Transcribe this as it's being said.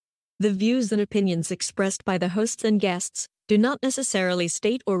The views and opinions expressed by the hosts and guests do not necessarily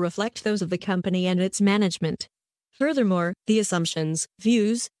state or reflect those of the company and its management. Furthermore, the assumptions,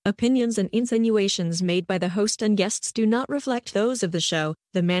 views, opinions, and insinuations made by the host and guests do not reflect those of the show,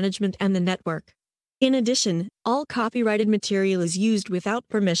 the management, and the network. In addition, all copyrighted material is used without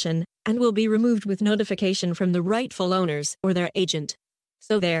permission and will be removed with notification from the rightful owners or their agent.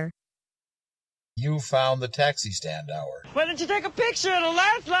 So there. You found the Taxi Stand Hour. Why don't you take a picture? It'll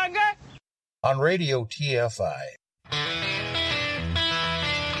last longer. On Radio TFI.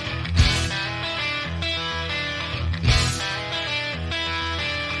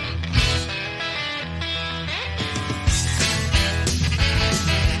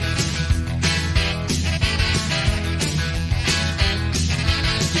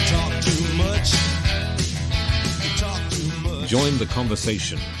 Join the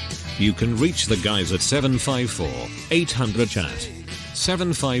conversation. You can reach the guys at 754-800-CHAT,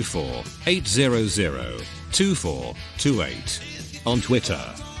 754-800-2428, on Twitter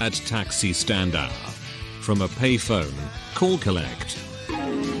at Taxi Stand Hour. From a payphone, call collect. The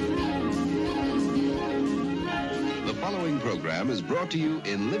following program is brought to you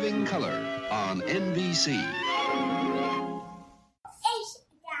in living color on NBC.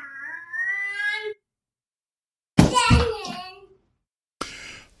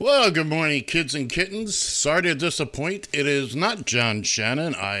 Well, good morning, kids and kittens. Sorry to disappoint. It is not John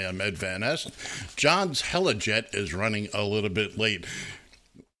Shannon. I am Ed Van Ness. John's Helijet is running a little bit late.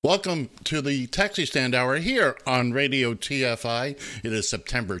 Welcome to the Taxi Stand Hour here on Radio TFI. It is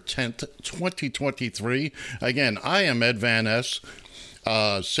September 10th, 2023. Again, I am Ed Van Ness,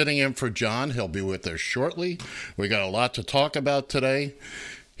 sitting in for John. He'll be with us shortly. We got a lot to talk about today.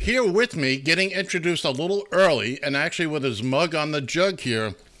 Here with me, getting introduced a little early, and actually with his mug on the jug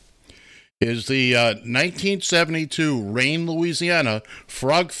here, is the 1972 Rain, Louisiana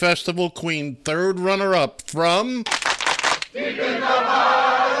Frog Festival Queen, third runner-up from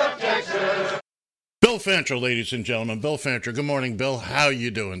Bill Fancher, ladies and gentlemen. Bill Fancher. Good morning, Bill. How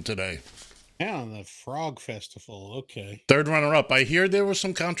you doing today? Yeah, the Frog Festival. Okay. Third runner-up. I hear there was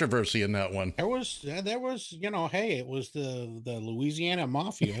some controversy in that one. There was, hey, it was the Louisiana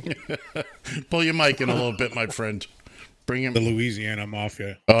Mafia. Pull your mic in a little bit, my friend. Bring him. The Louisiana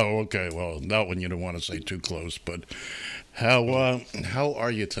Mafia. Oh, okay. Well, that one you don't want to say too close, but how are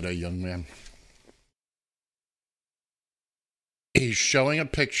you today, young man? He's showing a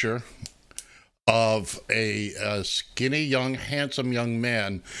picture of a skinny, young, handsome young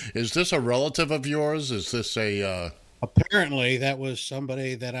man. Is this a relative of yours? Is this a... Apparently, that was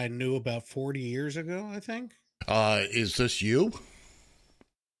somebody that I knew about 40 years ago, I think. Is this you?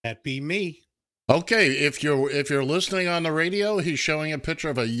 That'd be me. Okay, if you're listening on the radio, he's showing a picture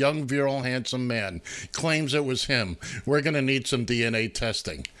of a young, virile, handsome man. Claims it was him. We're going to need some DNA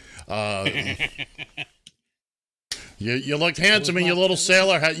testing. You looked handsome in your little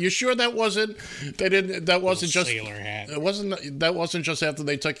sailor hat. You sure that wasn't? They didn't. That wasn't just sailor hat. It wasn't. That wasn't just after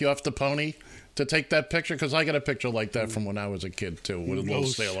they took you off the pony to take that picture. Because I got a picture like that from when I was a kid too, with a little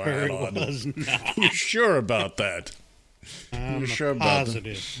sailor hat on. Was not. You sure about that? I'm sure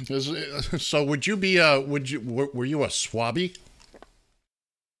positive. About that? So would you be? Were you a swabby?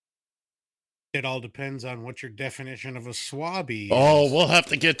 It all depends on what your definition of a swabby is. Oh, we'll have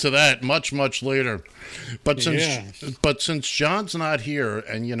to get to that much later. But since John's not here,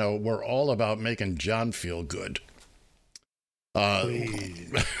 and we're all about making John feel good.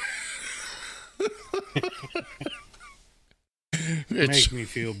 Make me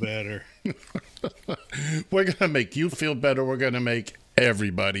feel better. We're gonna make you feel better. We're gonna make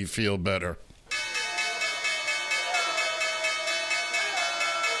everybody feel better.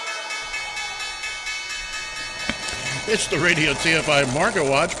 It's the Radio TFI Market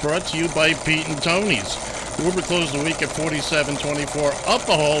Watch, brought to you by Pete and Tony's. Uber closed the week at $47.24, up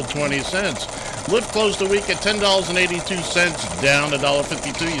a whole 20 cents. Lyft closed the week at $10.82, down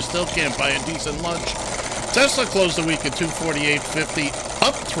 $1.52. You still can't buy a decent lunch. Tesla closed the week at $248.50,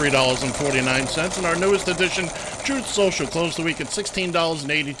 up $3.49. And our newest edition, Truth Social, closed the week at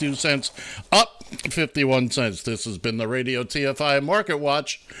 $16.82, up 51 cents. This has been the Radio TFI Market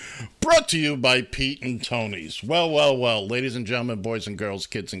Watch, brought to you by Pete and Tony's. Well, ladies and gentlemen, boys and girls,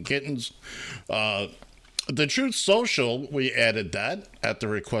 kids and kittens. The Truth Social, we added that at the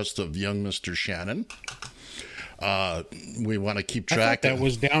request of young Mr. Shannon. We want to keep track. That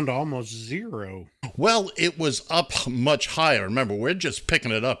was down to almost zero. Well, it was up much higher. Remember, we're just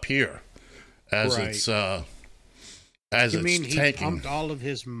picking it up here as right. it's You mean he tanking. pumped all of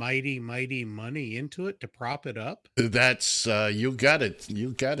his mighty money into it to prop it up? That's you got it. You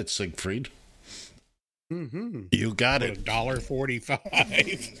got it, Siegfried. Mm-hmm. You got it.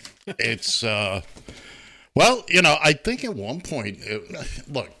 $1.45. It's, well, you know, I think at one point,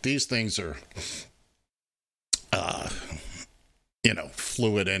 look, these things are, you know,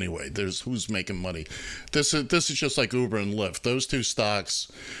 fluid anyway. There's who's making money. This is just like Uber and Lyft. Those two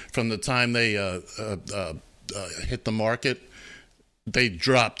stocks, from the time they hit the market, they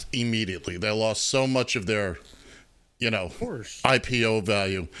dropped immediately. They lost so much of their, you know, IPO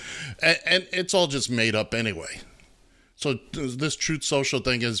value, and it's all just made up anyway. So this Truth Social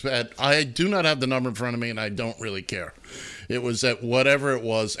thing is bad. I do not have the number in front of me, and I don't really care. It was at whatever it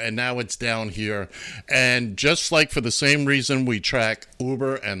was, and now it's down here. And just like for the same reason we track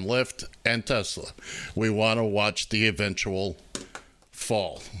Uber and Lyft and Tesla, we want to watch the eventual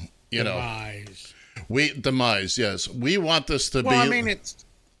fall. You Demise. know, demise. Yes, we want this to be. Well, I mean, it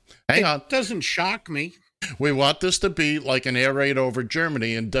doesn't shock me. We want this to be like an air raid over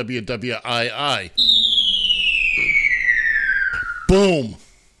Germany in WWII. Boom.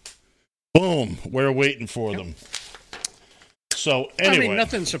 Boom. We're waiting for them. So, anyway. I mean,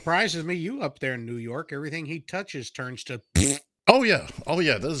 nothing surprises me. You up there in New York, everything he touches turns to... Oh, yeah. Oh,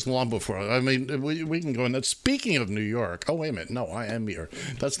 yeah. This is long before. I mean, we can go in that. Speaking of New York. Oh, wait a minute. No, I am here.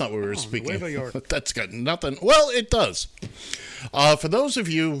 That's not what we were speaking of. York. That's got nothing. Well, it does. For those of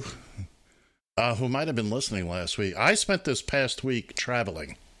you who might have been listening last week, I spent this past week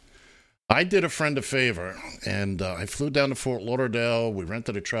traveling. I did a friend a favor, and I flew down to Fort Lauderdale. We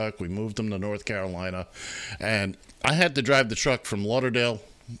rented a truck. We moved them to North Carolina. And I had to drive the truck from Lauderdale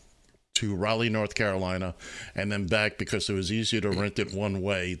to Raleigh, North Carolina, and then back because it was easier to rent it one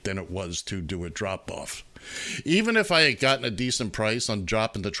way than it was to do a drop-off. Even if I had gotten a decent price on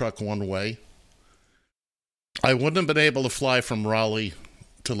dropping the truck one way, I wouldn't have been able to fly from Raleigh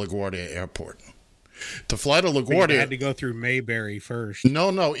to LaGuardia Airport. To fly to LaGuardia... You had to go through Mayberry first.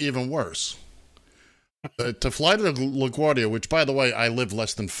 No, even worse. To fly to LaGuardia, which, by the way, I live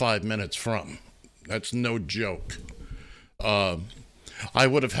less than 5 minutes from. That's no joke. I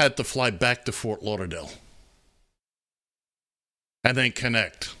would have had to fly back to Fort Lauderdale. And then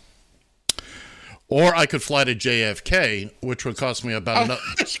connect. Or I could fly to JFK, which would cost me about... I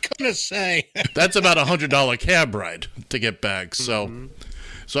was going to say. That's about a $100 cab ride to get back, so... Mm-hmm.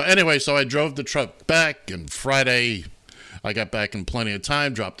 So anyway, I drove the truck back, and Friday I got back in plenty of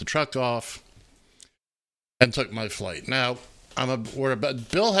time, dropped the truck off, and took my flight. Now,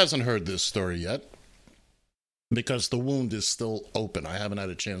 Bill hasn't heard this story yet because the wound is still open. I haven't had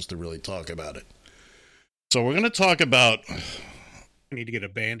a chance to really talk about it. So we're going to talk about... I need to get a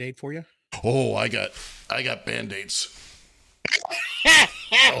Band-Aid for you? Oh, I got Band-Aids.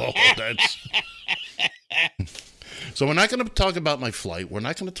 Oh, that's... So we're not going to talk about my flight. We're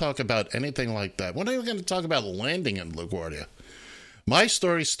not going to talk about anything like that. We're not even going to talk about landing in LaGuardia. My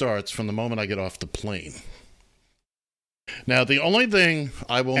story starts from the moment I get off the plane. Now, the only thing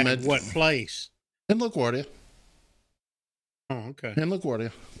I will mention... What place? In LaGuardia. Oh, okay. In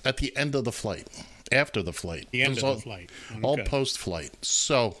LaGuardia. At the end of the flight. After the flight. The end of the flight. Okay. All post-flight.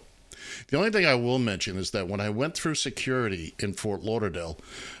 So... The only thing I will mention is that when I went through security in Fort Lauderdale,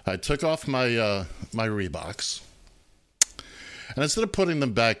 I took off my my Reeboks, and instead of putting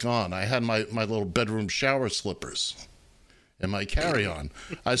them back on, I had my little bedroom shower slippers in my carry-on.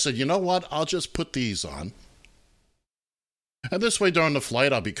 I said, you know what? I'll just put these on. And this way during the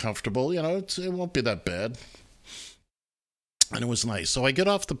flight, I'll be comfortable. You know, it won't be that bad. And it was nice. So I get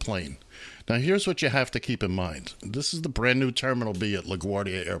off the plane. Now, here's what you have to keep in mind. This is the brand new Terminal B at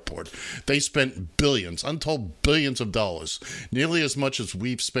LaGuardia Airport. They spent billions, untold billions of dollars, nearly as much as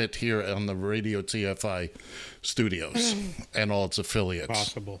we've spent here on the Radio TFI studios and all its affiliates.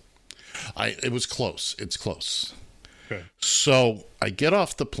 Possible. It was close. It's close. Okay. So I get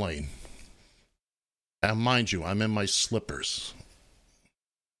off the plane. And mind you, I'm in my slippers.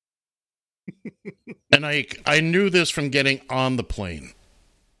 And I knew this from getting on the plane.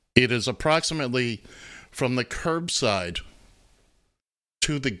 It is approximately from the curbside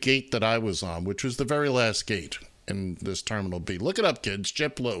to the gate that I was on, which was the very last gate in this Terminal B. Look it up, kids.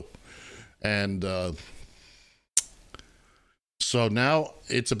 JetBlue. And so now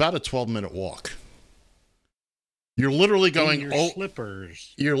it's about a 12-minute walk. You're literally going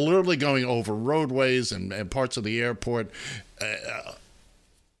slippers. You're literally going over roadways and parts of the airport.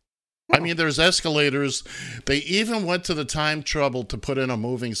 I mean, there's escalators. They even went to the time trouble to put in a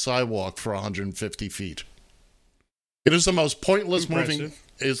moving sidewalk for 150 feet. It is the most pointless moving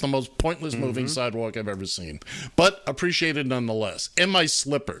sidewalk I've ever seen, but appreciated nonetheless. In my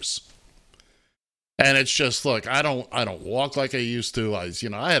slippers, and it's just, look, I don't walk like I used to. I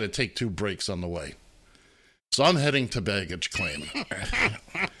had to take 2 breaks on the way, so I'm heading to baggage claim,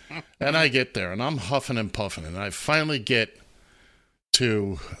 and I get there, and I'm huffing and puffing, and I finally get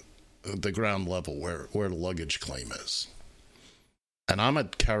to the ground level where the luggage claim is. And I'm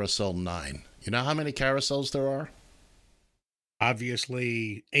at carousel 9. You know how many carousels there are?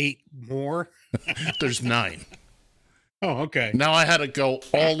 Obviously 8 more. There's 9. Oh, okay. Now I had to go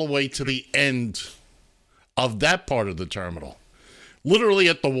all the way to the end of that part of the terminal. Literally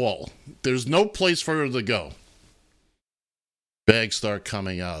at the wall. There's no place further to go. Bags start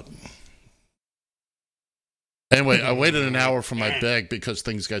coming out. Anyway, I waited an hour for my bag because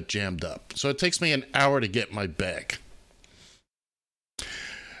things got jammed up. So it takes me an hour to get my bag.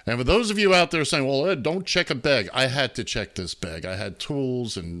 And for those of you out there saying, well, Ed, don't check a bag. I had to check this bag. I had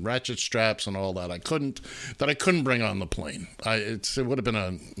tools and ratchet straps and all that. I couldn't bring on the plane. It would have been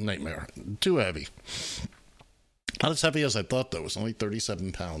a nightmare. Too heavy. Not as heavy as I thought, though. It was only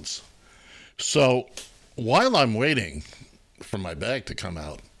 37 pounds. So while I'm waiting for my bag to come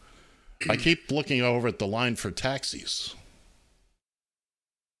out, I keep looking over at the line for taxis.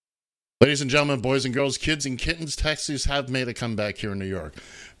 Ladies and gentlemen, boys and girls, kids and kittens, taxis have made a comeback here in New York.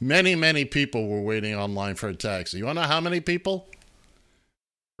 Many, many people were waiting online for a taxi. You want to know how many people?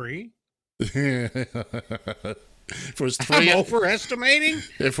 3? If it was 3, I'm overestimating.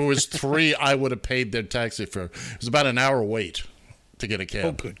 If it was 3, I would have paid their taxi fare. It was about an hour wait to get a cab.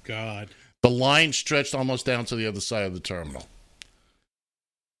 Oh, good God. The line stretched almost down to the other side of the terminal.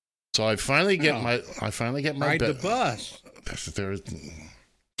 So I finally get my ride the bus.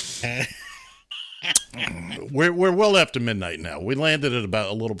 We're well after midnight now. We landed at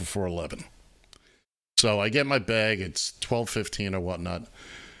about a little before 11. So I get my bag. It's 12:15 or whatnot.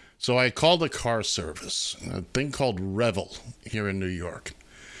 So I called a car service, a thing called Revel here in New York.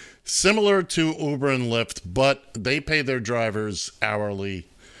 Similar to Uber and Lyft, but they pay their drivers hourly.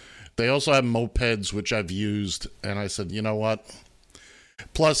 They also have mopeds, which I've used. And I said, you know what?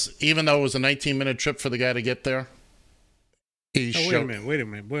 Plus, even though it was a 19-minute trip for the guy to get there, wait a minute. Wait a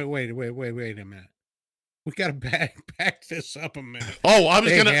minute. We got to back this up a minute. Oh,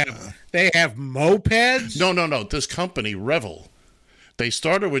 They have mopeds? No. This company, Revel, they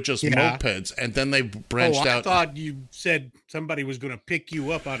started with just mopeds, and then they branched out. I thought you said somebody was going to pick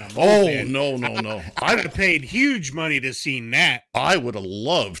you up on a moped. Oh, no. I would have paid huge money to seen that. I would have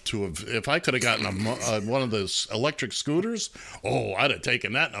loved to have, if I could have gotten one of those electric scooters. Oh, I'd have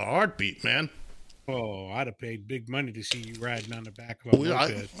taken that in a heartbeat, man. Oh, I'd have paid big money to see you riding on the back of a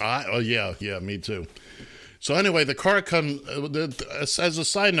moped. Yeah, me too. So anyway, the car comes, as a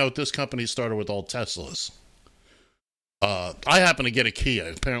side note, this company started with all Teslas. I happen to get a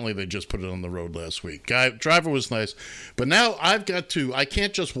Kia. Apparently they just put it on the road last week. Driver was nice, but now I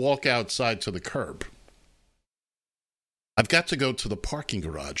can't just walk outside to the curb. I've got to go to the parking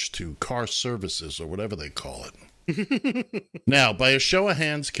garage to car services or whatever they call it. Now, by a show of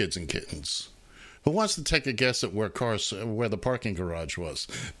hands, kids and kittens, who wants to take a guess at where the parking garage was?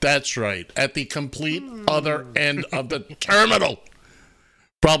 That's right, at the complete other end of the terminal.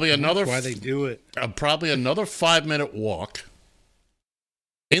 Probably another. That's why they do it. Probably another 5-minute walk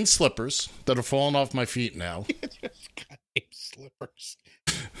in slippers that are falling off my feet now. Slippers.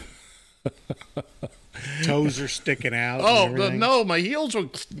 Toes are sticking out. Oh no, my heels were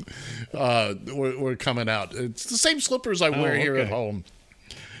coming out. It's the same slippers I wear here at home.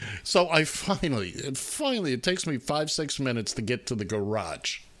 So I finally, it takes me 5-6 minutes to get to the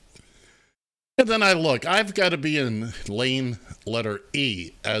garage. And then I look, I've got to be in lane letter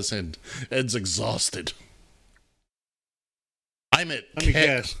E, as in Ed's exhausted. Let me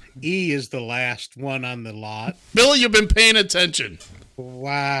guess. E is the last one on the lot. Bill, you've been paying attention.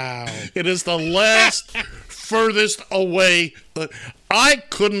 Wow. It is the last furthest away. I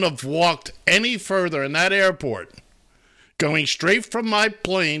couldn't have walked any further in that airport, going straight from my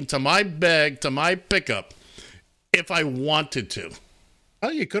plane to my bag to my pickup, if I wanted to. Oh,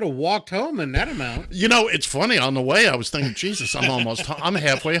 you could have walked home in that amount. You know, it's funny. On the way, I was thinking, Jesus, I'm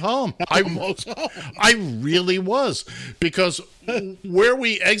halfway home. I really was. Because where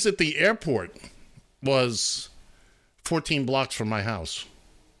we exit the airport was 14 blocks from my house.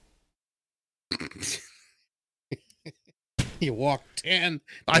 You walked 10.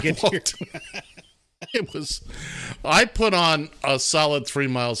 I put on a solid 3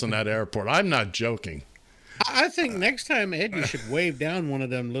 miles in that airport. I'm not joking. I think next time, Ed, you should wave down one of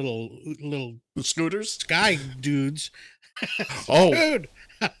them little scooters, sky dudes. Oh, dude.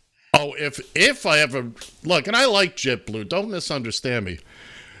 If I ever look, and I like JetBlue, don't misunderstand me,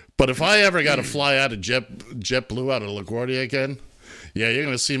 but if I ever got to fly out of JetBlue out of LaGuardia again, yeah, you're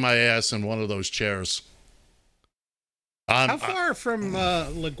gonna see my ass in one of those chairs. How far from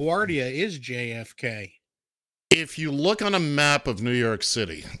LaGuardia is JFK? If you look on a map of New York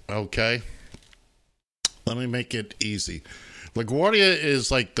City, okay. Let me make it easy. LaGuardia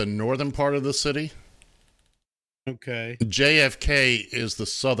is like the northern part of the city. Okay. JFK is the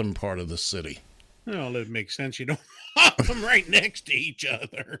southern part of the city. Well, it makes sense. You don't have them right next to each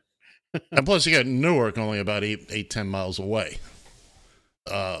other. And plus, you got Newark only about 10 miles away.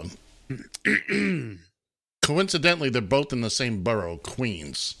 Coincidentally, they're both in the same borough,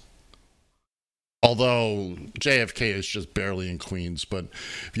 Queens. Although JFK is just barely in Queens. But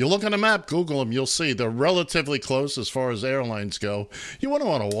if you look on a map, Google them, you'll see they're relatively close as far as airlines go. You wouldn't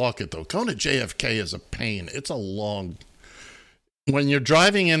want to walk it, though. Going to JFK is a pain. It's a long... When you're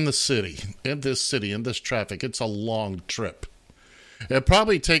driving in the city, in this traffic, it's a long trip. It'd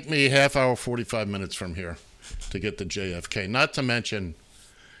probably take me half hour, 45 minutes from here to get to JFK. Not to mention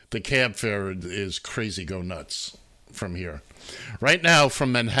the cab fare is crazy go nuts from here. Right now,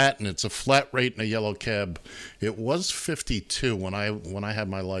 from Manhattan, it's a flat rate in a yellow cab. It was 52 when I had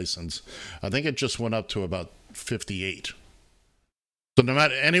my license. I think it just went up to about 58. So no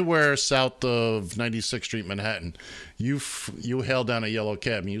matter anywhere south of 96th Street, Manhattan, you hail down a yellow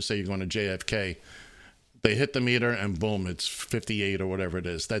cab and you say you're going to JFK. They hit the meter and boom, it's 58 or whatever it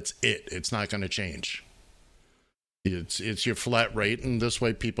is. That's it. It's not going to change. It's your flat rate, and this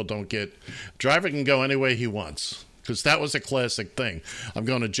way people don't get... Driver can go any way he wants. Because that was a classic thing. I'm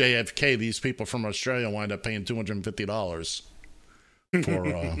going to JFK. These people from Australia wind up paying $250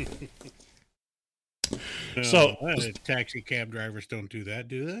 for... So taxi cab drivers don't do that,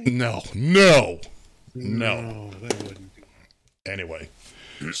 do they? No, they wouldn't. Anyway,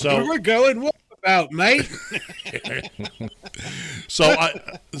 so we're going. What about, mate? So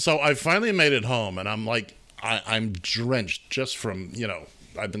I finally made it home, and I'm like, I'm drenched just from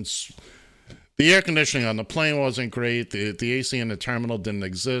I've been. The air conditioning on the plane wasn't great. The AC in the terminal didn't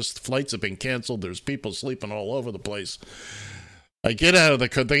exist. Flights have been canceled. There's people sleeping all over the place. I get out of the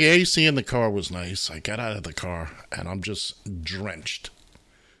car. The AC in the car was nice. I get out of the car, and I'm just drenched.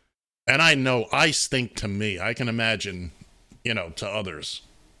 And I know I stink to me. I can imagine, to others.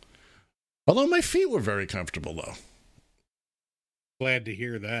 Although my feet were very comfortable, though. Glad to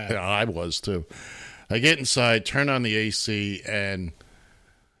hear that. Yeah, I was, too. I get inside, turn on the AC, and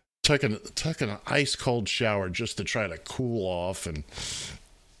took an ice-cold shower just to try to cool off. And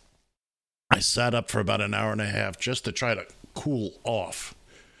I sat up for about an hour and a half just to try to cool off.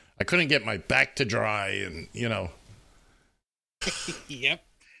 I couldn't get my back to dry, and Yep.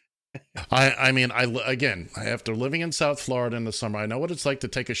 I mean, after living in South Florida in the summer, I know what it's like to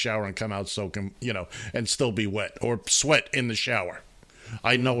take a shower and come out soaking, and still be wet or sweat in the shower.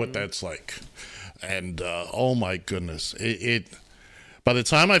 I know what that's like. And oh my goodness, it by the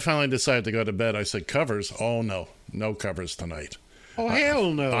time I finally decided to go to bed, I said, covers. Oh no covers tonight. Oh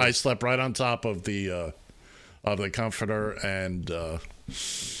hell no. I slept right on top of the comforter, and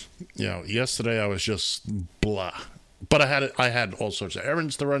yesterday I was just blah. But I had all sorts of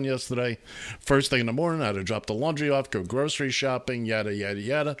errands to run yesterday. First thing in the morning, I had to drop the laundry off, go grocery shopping, yada yada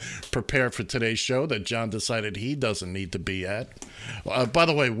yada. Prepare for today's show that John decided he doesn't need to be at. By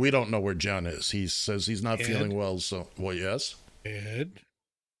the way, we don't know where John is. He says he's not feeling well. So, well, yes. Ed,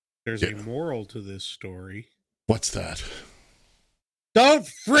 there's a moral to this story. What's that? Don't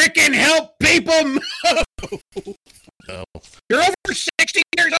freaking help people move. No. You're over 60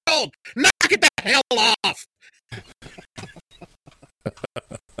 years old. Knock it the hell off.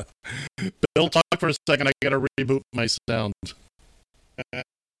 Bill, talk for a second. I gotta reboot my sound.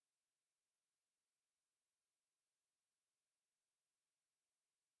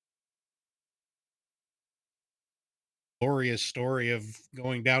 Glorious story of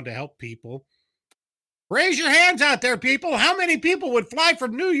going down to help people. Raise your hands out there, people. How many people would fly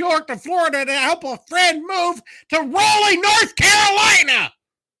from New York to Florida to help a friend move to Raleigh, North Carolina?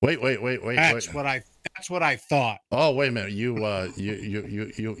 Wait. That's what I thought. Oh, wait a minute. You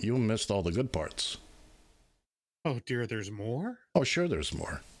missed all the good parts. Oh dear, there's more? Oh, sure, there's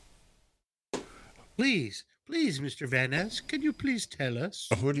more. Please, Mr. Van Ness, can you please tell us?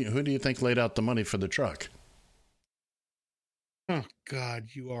 Who do you think laid out the money for the truck? Oh God,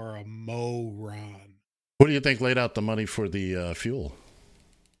 you are a moron. Who do you think laid out the money for the fuel?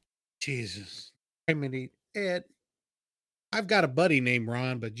 Jesus. I mean, Ed, I've got a buddy named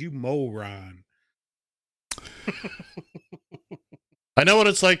Ron, but you moron. I know what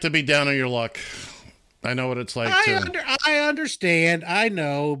it's like to be down on your luck. I know what it's like I understand. I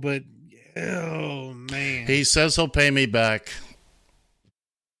know, but oh man. He says he'll pay me back.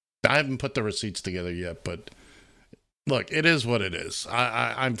 I haven't put the receipts together yet, but look, it is what it is.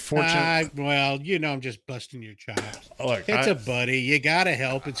 I'm fortunate. Well, I'm just busting your chops. Look, it's a buddy. You gotta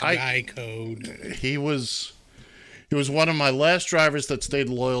help. It's guy code. He was one of my last drivers that stayed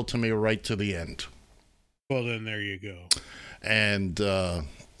loyal to me right to the end. Well, then there you go. and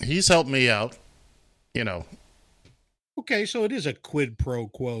he's helped me out. You know. Okay, so it is a quid pro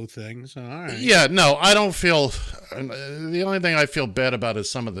quo thing. So, all right. Yeah, no, I don't feel. The only thing I feel bad about is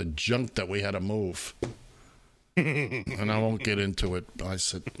some of the junk that we had to move. And I won't get into it. I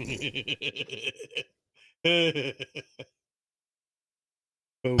said.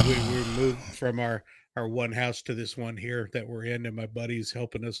 we moved from our one house to this one here that we're in, and my buddy's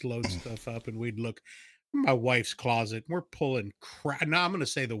helping us load stuff up, and we'd look in my wife's closet. We're pulling crap. Now I'm going to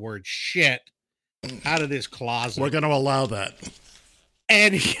say the word shit out of this closet. We're going to allow that.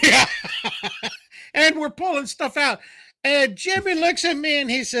 And yeah, and we're pulling stuff out. And Jimmy looks at me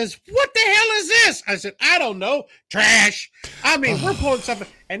and he says, "What the hell is this?" I said, "I don't know. Trash." I mean, we're pulling something.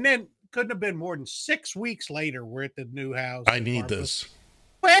 And then couldn't have been more than 6 weeks later, we're at the new house. I need this.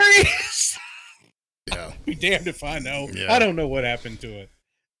 Where is? Yeah. Be damned if I know. Yeah. I don't know what happened to it.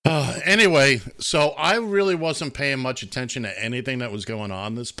 Anyway, so I really wasn't paying much attention to anything that was going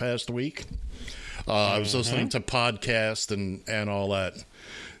on this past week. I was listening to podcasts and all that.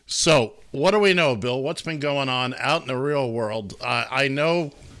 So, what do we know, Bill? What's been going on out in the real world? I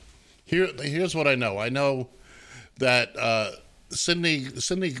know. Here's what I know. I know that Sidney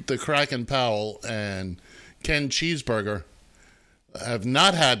the Kraken Powell and Ken Cheeseburger have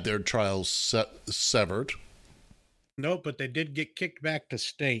not had their trials severed. No, but they did get kicked back to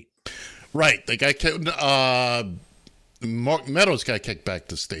state. Right. They got kicked. Mark Meadows got kicked back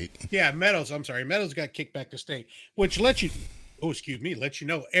to state. Yeah, Meadows. I'm sorry. Meadows got kicked back to state, which lets you. Oh, excuse me. Lets you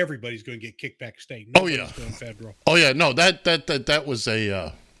know everybody's going to get kicked back to state. Nobody's going federal. Oh yeah. No, that was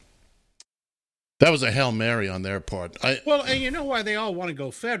a Hail Mary on their part. Well, and you know why they all want to go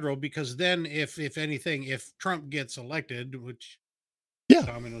federal? Because then, if anything, if Trump gets elected, which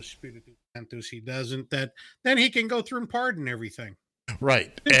Domino Spiritus Santos he doesn't, then he can go through and pardon everything.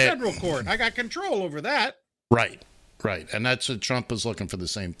 Right. In federal court, I got control over that. Right. And that's what Trump is looking for, the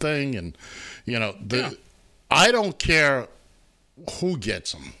same thing. And, I don't care who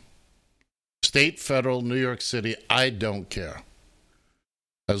gets them. State, federal, New York City, I don't care.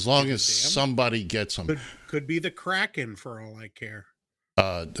 As long as somebody gets them. Could be the Kraken for all I care.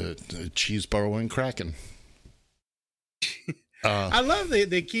 The Cheeseburger and Kraken. I love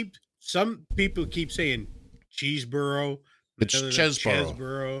they keep, some people keep saying Cheeseboro. It's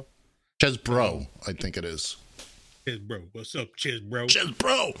Chesboro. Chesbro, I think it is. Chesbro, what's up, Chesbro?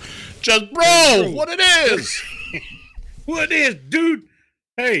 Chesbro, what it is? What is, dude?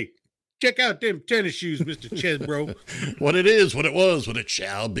 Hey, check out them tennis shoes, Mr. Chesbro. What it is, what it was, what it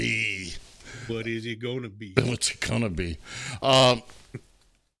shall be. What is it gonna be? What's it gonna be? Yeah,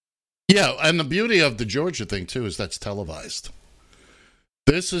 and the beauty of the Georgia thing too is that's televised.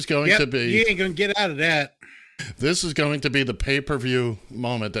 This is going to be. You ain't gonna get out of that. This is going to be the pay-per-view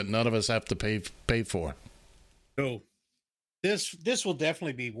moment that none of us have to pay for. No, this will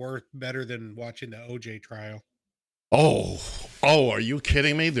definitely be worth better than watching the OJ trial. Oh, are you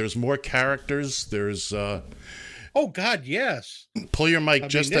kidding me? There's more characters. There's oh God, yes. Pull your mic.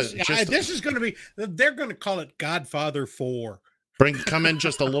 This is going to be. They're going to call it Godfather 4. Come in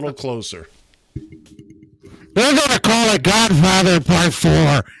just a little closer. They're going to call it Godfather Part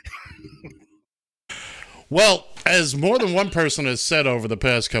 4. Well, as more than one person has said over the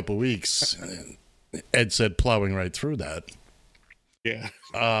past couple of weeks, Ed said, plowing right through that. Yeah.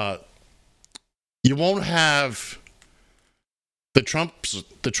 You won't have the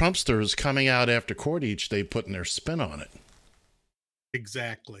Trumpsters coming out after court each day putting their spin on it.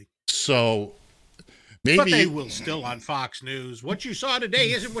 Exactly. So maybe. But they will still on Fox News. What you saw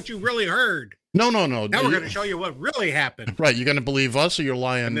today isn't what you really heard. No. Now we're going to show you what really happened. Right. You're going to believe us or you're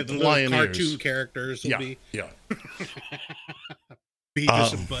lying. And the little cartoon characters will be. Yeah.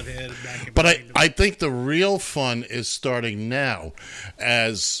 Beavis and Butthead. But I think the real fun is starting now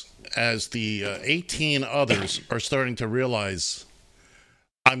as the 18 others are starting to realize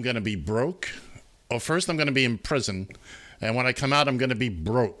I'm going to be broke. Well, first I'm going to be in prison. And when I come out, I'm going to be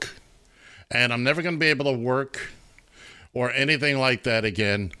broke. And I'm never going to be able to work or anything like that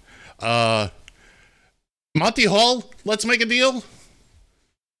again. Monty Hall, let's make a deal.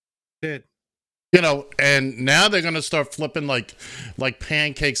 It. And now they're going to start flipping like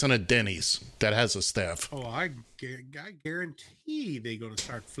pancakes on a Denny's that has a staff. Oh, I guarantee they're going to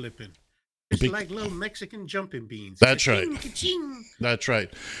start flipping. It's like little Mexican jumping beans. That's right. Ka-ching. That's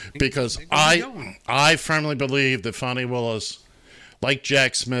right. Because I firmly believe that Fonnie Willis, like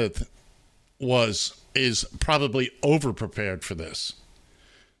Jack Smith, is probably over-prepared for this.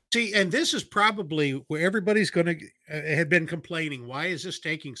 See, and this is probably where everybody's going to have been complaining. Why is this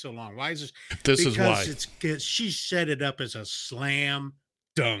taking so long? Why is this? This is why. Because she set it up as a slam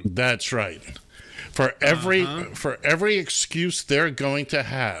dung. That's right. For every excuse they're going to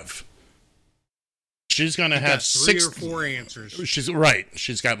have, she's going to have 3 or 4 answers. She's right.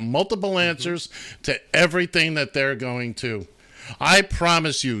 She's got multiple answers to everything that they're going to. I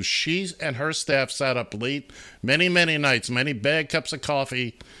promise you, she and her staff sat up late, many, many nights, many bad cups of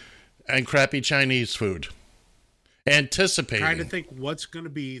coffee, and crappy Chinese food, anticipating. Trying to think what's going to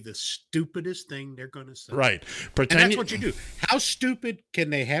be the stupidest thing they're going to say. Right. And that's what you do. How stupid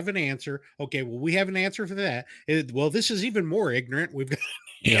can they have an answer? Okay, well, we have an answer for that. Well, this is even more ignorant. We've got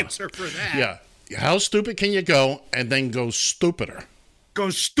an answer for that. Yeah. How stupid can you go, and then go stupider? Go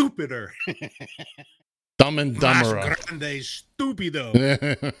stupider. Dumb and dumber. Mas grande stupido.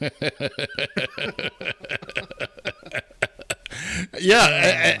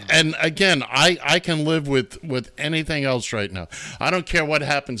 Yeah, and again, I can live with anything else right now. I don't care what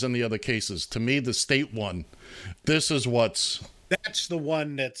happens in the other cases. To me, the state one, this is what's... That's the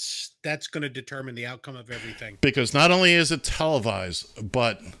one that's going to determine the outcome of everything. Because not only is it televised,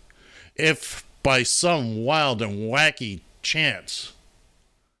 but if by some wild and wacky chance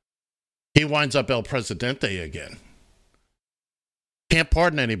he winds up El Presidente again, can't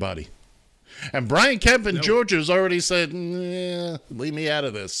pardon anybody. And Brian Kemp in Georgia has already said, leave me out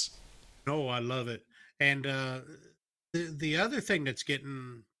of this. No, I love it. And the other thing that's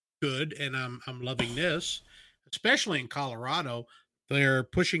getting good, and I'm loving this, especially in Colorado, they're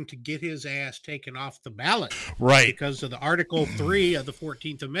pushing to get his ass taken off the ballot. Right. Because of the Article 3 of the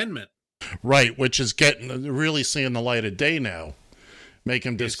 14th Amendment. Right, which is really seeing the light of day now. Make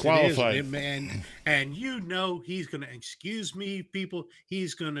him disqualified. And you know he's going to, excuse me, people,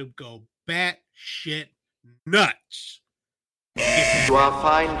 he's going to go batshit nuts. You are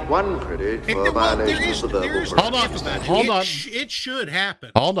fined 1 credit for a violation of the verbal Hold on. It should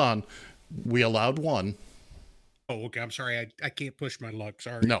happen. Hold on. We allowed 1. Oh, okay. I'm sorry. I can't push my luck.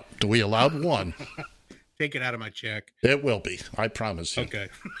 Sorry. No. We allowed 1. Take it out of my check. It will be. I promise you. Okay.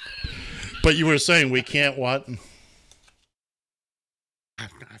 But you were saying we can't what? I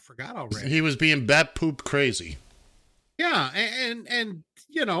forgot already. He was being bat poop crazy. Yeah, and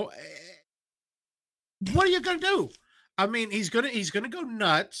you know, what are you gonna do? I mean, he's gonna go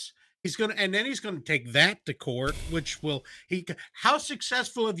nuts. And then he's gonna take that to court, which will how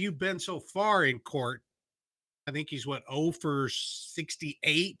successful have you been so far in court? I think he's 0 for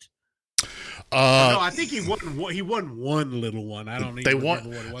 68. No, I think he won one little one. I don't even remember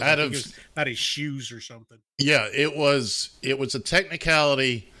what it was. Out of his shoes or something. Yeah, it was a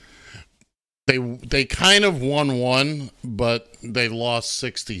technicality. They kind of won 1, but they lost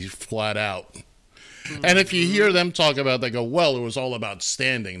 60 flat out. Mm-hmm. And if you hear them talk about, they go, well, it was all about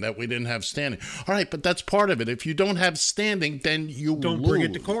standing, that we didn't have standing. All right, but that's part of it. If you don't have standing, then you don't lose. Bring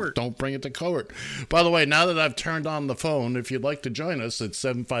it to court. Don't bring it to court. By the way, now that I've turned on the phone, if you'd like to join us, it's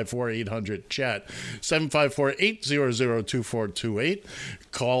 754-800-CHAT, 754-800-2428.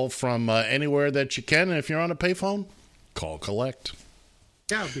 Call from anywhere that you can. And if you're on a payphone, call collect.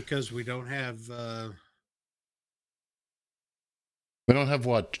 Yeah, because we don't have... We don't have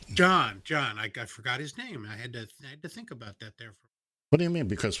what? John. I forgot his name. I had to think about that there. What do you mean?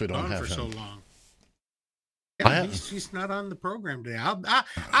 Because we don't have him so long. Yeah, he's not on the program today.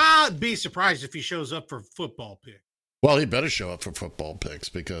 I'll be surprised if he shows up for football picks. Well, he better show up for football picks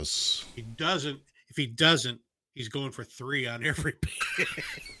because he doesn't. If he doesn't, he's going for 3 on every pick.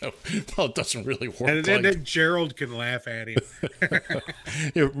 Well, it doesn't really work. And then Gerald can laugh at him.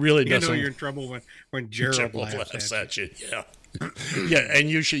 It really doesn't. You know you're in trouble when Gerald laughs at you. Yeah. Yeah, and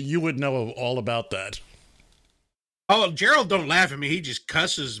you would know all about that. Oh, Gerald don't laugh at me. He just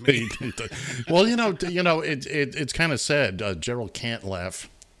cusses me. Well, it's kind of sad. Gerald can't laugh.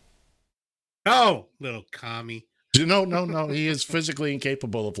 Oh, little commie. No. He is physically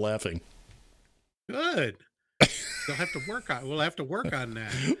incapable of laughing. Good. We'll have to work on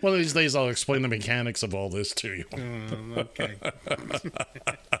that. One of these days, I'll explain the mechanics of all this to you. Okay.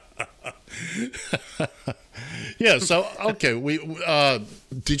 Yeah. So, okay.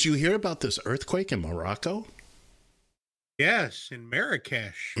 Did you hear about this earthquake in Morocco? Yes, in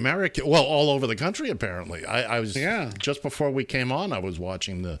Marrakesh. Well, all over the country, apparently. I was just before we came on, I was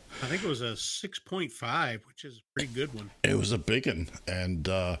watching I think it was a 6.5, which is a pretty good one. It was a big one, and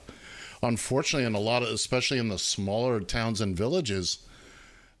unfortunately, especially in the smaller towns and villages,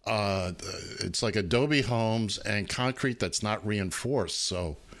 it's like adobe homes and concrete that's not reinforced.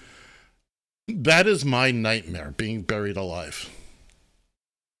 So that is my nightmare, being buried alive.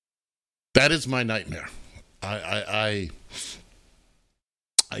 That is my nightmare. I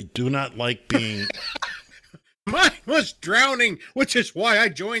do not like being... Mine was drowning, which is why I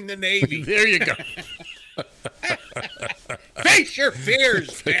joined the Navy. There you go. Face Face your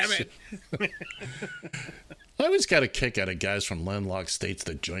fears, damn it. I always got a kick out of guys from landlocked states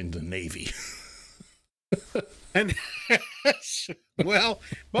that joined the Navy. And well,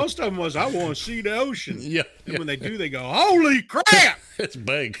 most of them was, I want to see the ocean. Yeah. And when they do, they go, holy crap! It's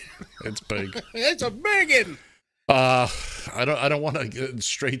big. It's big. It's a biggin. I don't want to get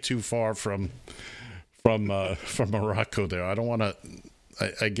stray too far from Morocco there. I don't want to.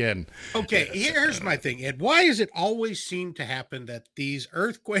 Again. Okay, here's my thing, Ed. Why does it always seem to happen that these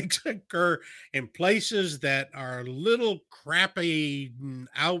earthquakes occur in places that are little crappy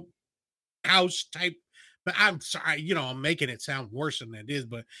outhouse type? But I'm sorry, I'm making it sound worse than it is.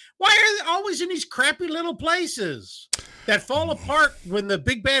 But why are they always in these crappy little places that fall apart when the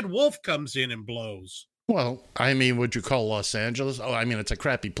big bad wolf comes in and blows? Well, I mean, would you call Los Angeles? Oh, I mean, it's a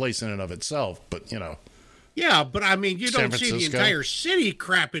crappy place in and of itself, but Yeah, but I mean, you San don't see the Francisco. entire city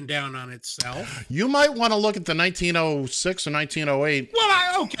crapping down on itself. You might want to look at the 1906 or 1908.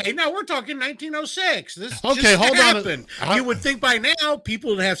 Well, okay, now we're talking 1906. This Okay, just hold on. happened. You would think by now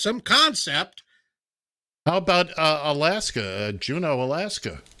people would have some concept. How about Alaska, Juneau,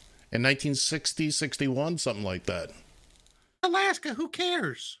 Alaska, in 1960, 61, something like that? Alaska, who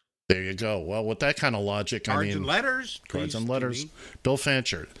cares? There you go. Well, with that kind of logic, Cards and letters. Cards and please, letters. Jimmy. Bill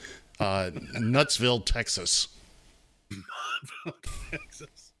Fancher, Nutsville, Texas.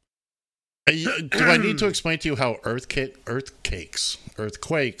 Texas. Do I need to explain to you how earthquakes,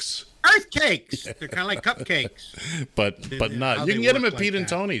 Earthcakes. They're kind of like cupcakes. but not. How You can they get them work at Pete like and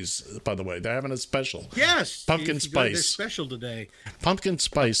that. Tony's, by the way. They're having a special. Yes. Pumpkin if you go to their spice. special today. Pumpkin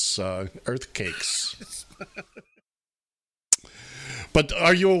spice earthquakes. But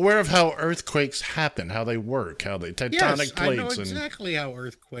are you aware of how earthquakes happen, how they work, how they tectonic Yes, I know plates? exactly how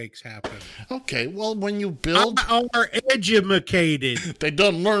earthquakes happen. Okay, well, when you build, Are educated. they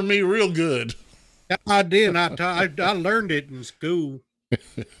done learn me real good. I did. I learned it in school.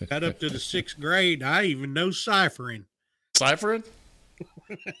 Got up to the 6th grade. I even know ciphering. Ciphering?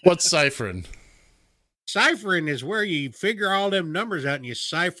 What's ciphering? Ciphering is where you figure all them numbers out and you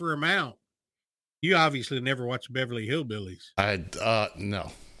cipher them out. You obviously never watched Beverly Hillbillies.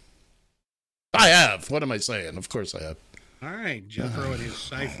 No. I have. What am I saying? Of course I have. All right, Jethro and his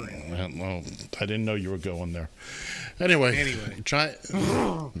ciphering. Well, I didn't know you were going there. Anyway. Try.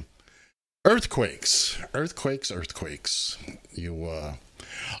 Earthquakes.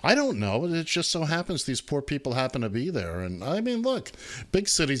 I don't know. It just so happens these poor people happen to be there. And I mean, look, big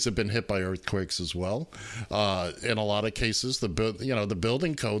cities have been hit by earthquakes as well. In a lot of cases, the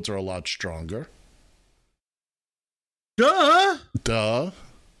building codes are a lot stronger. Duh.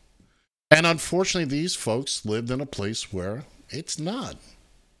 And unfortunately, these folks lived in a place where it's not.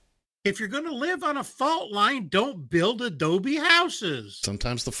 If you're going to live on a fault line, don't build adobe houses.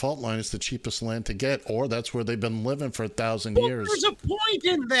 Sometimes the fault line is the cheapest land to get, or that's where they've been living for 1,000 Well, years. there's a point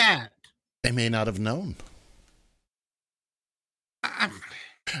in that. They may not have known.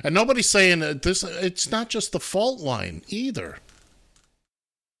 And nobody's saying that it's not just the fault line either.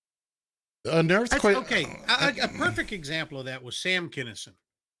 An earthquake. Okay, a perfect example of that was Sam Kinison.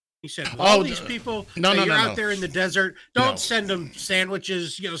 He said, all these people you're out there in the desert, don't send them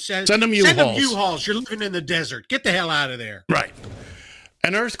sandwiches, send them U-Hauls. You're living in the desert. Get the hell out of there. Right.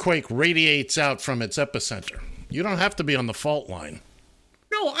 An earthquake radiates out from its epicenter. You don't have to be on the fault line.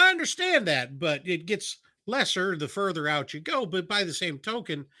 No, I understand that, but it gets lesser the further out you go. But by the same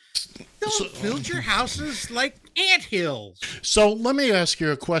token, don't build your houses like anthills. So let me ask you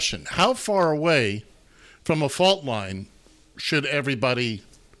a question. How far away from a fault line should everybody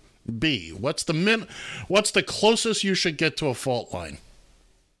be? What's the closest you should get to a fault line?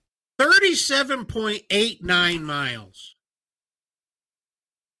 37.89 miles.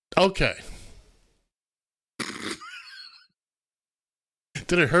 Okay.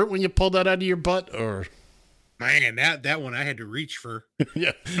 Did it hurt when you pulled that out of your butt, or? Man, that one I had to reach for.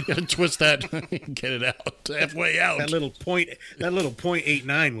 Yeah, you gotta twist that, get it out, halfway out. That little point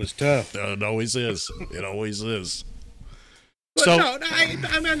 0.89 was tough. It always is. It always is. But so, no, I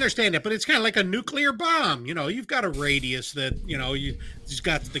understand that, but it's kind of like a nuclear bomb. You've got a radius that, you've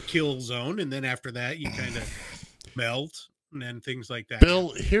got the kill zone, and then after that, you kind of melt, and then things like that.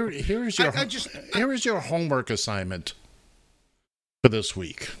 Bill, here's your homework assignment for this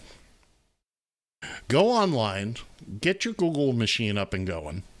week. Go online, get your Google machine up and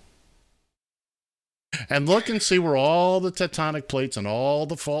going, and look and see where all the tectonic plates and all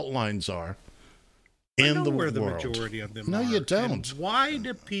the fault lines are. I know where the majority of them are. No, you don't. And why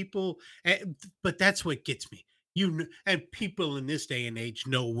do people... But that's what gets me. And people in this day and age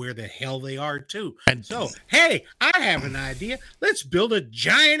know where the hell they are too. And so, hey, I have an idea. Let's build a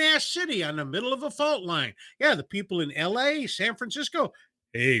giant ass city on the middle of a fault line. Yeah, the people in LA, San Francisco,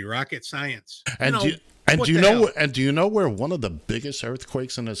 hey, rocket science. And do you know where one of the biggest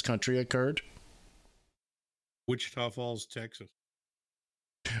earthquakes in this country occurred? Wichita Falls, Texas.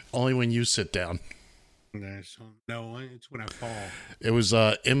 Only when you sit down. No, it's when I fall. It was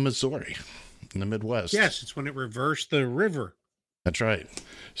in Missouri, in the Midwest. Yes, it's when it reversed the river. That's right.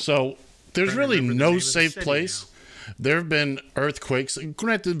 So there's really no safe place. There have been earthquakes,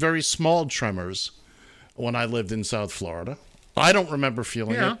 granted very small tremors, when I lived in South Florida. I don't remember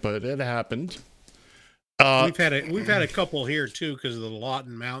feeling it, but it happened. We've had a couple here too because of the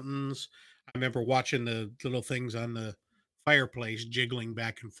Lawton Mountains. I remember watching the little things on the fireplace jiggling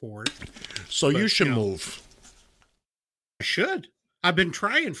back and forth. So you should move. I should. I've been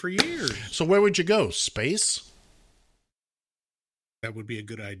trying for years. So where would you go? Space? That would be a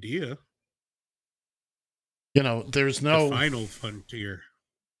good idea. You know, there's no the final frontier.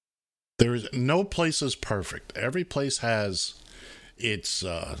 There's no place is perfect. Every place has its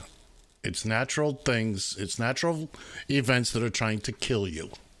natural things, its natural events that are trying to kill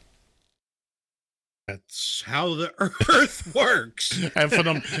you. That's how the Earth works. and for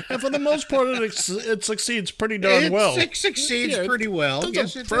the most part, it succeeds pretty darn well. It succeeds pretty well. It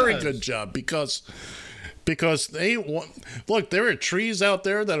does a very good job because they look. There are trees out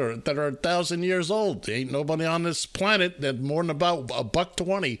there that are 1,000 years old. There ain't nobody on this planet that more than about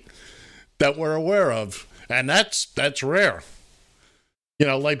 $1.20 that we're aware of, and that's rare. You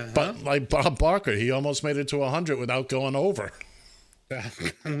know, like Bob Barker, he almost made it to 100 without going over.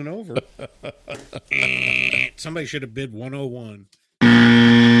 Going over. Somebody should have bid 101.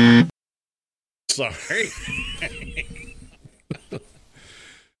 Sorry.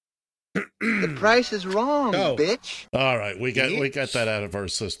 The price is wrong, bitch. All right, we got that out of our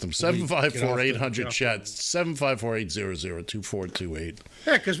system. 754-800-CHAT, 754-800-2428.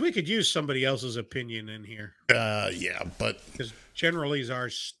 Yeah, because we could use somebody else's opinion in here. Yeah, but because generally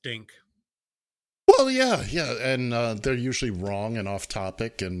ours stink. Well, yeah, and they're usually wrong and off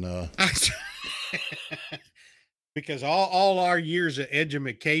topic, and because all our years of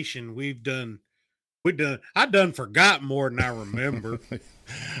education, I've done forgot more than I remember.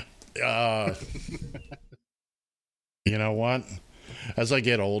 You know what? As I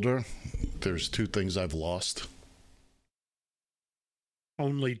get older, there's two things I've lost.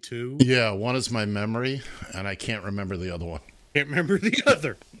 Only two? Yeah, one is my memory, and I can't remember the other one. Can't remember the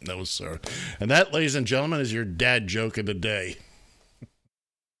other. No, sir. And that, ladies and gentlemen, is your dad joke of the day.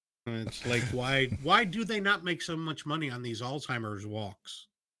 It's like, why do they not make so much money on these Alzheimer's walks?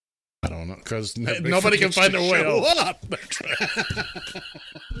 I don't know, because nobody can find their way up.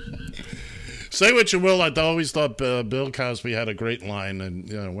 Say what you will, I always thought Bill Cosby had a great line, and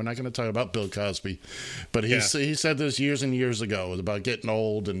we're not going to talk about Bill Cosby, but he said this years and years ago. It was about getting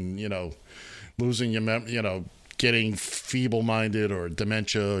old and losing your memory, getting feeble-minded or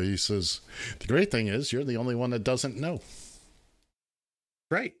dementia. He says, the great thing is you're the only one that doesn't know.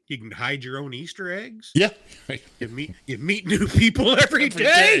 Right. You can hide your own Easter eggs. Yeah. You meet new people every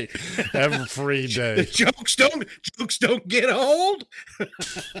day. Every day. The jokes don't get old.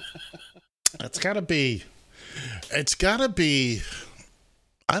 It's got to be,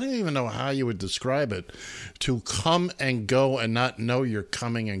 I don't even know how you would describe it, to come and go and not know you're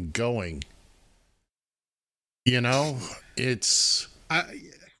coming and going. It's...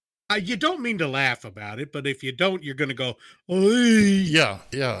 you don't mean to laugh about it, but if you don't, you're going to go, oy. Yeah.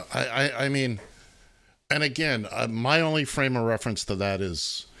 I mean, and again, my only frame of reference to that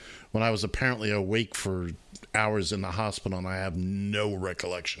is when I was apparently awake for hours in the hospital, and I have no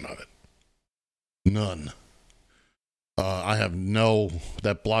recollection of it. None. I have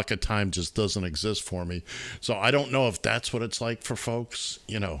that block of time just doesn't exist for me. So I don't know if that's what it's like for folks,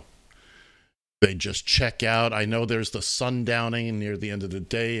 They just check out. I know there's the sundowning near the end of the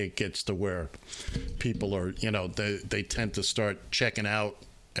day. It gets to where people are, they tend to start checking out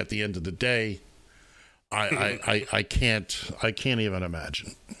at the end of the day. I can't even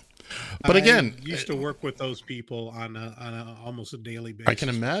imagine. But again, I used to work with those people on a almost a daily basis. I can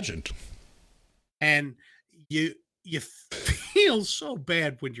imagine. And you feel so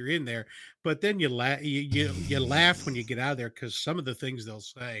bad when you're in there, but then you laugh when you get out of there because some of the things they'll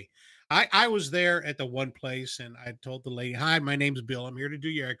say. I was there at the one place and I told the lady, "Hi, my name's Bill. I'm here to do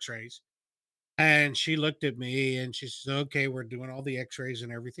your x-rays." And she looked at me and she says, "Okay, we're doing all the x-rays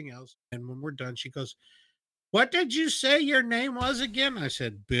and everything else. And when we're done," she goes, what did you say your name was again? I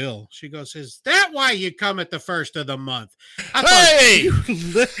said, Bill. She goes, is that why you come at the first of the month? I Hey!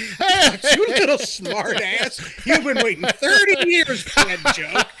 thought, you little smart ass. You've been waiting 30 years for that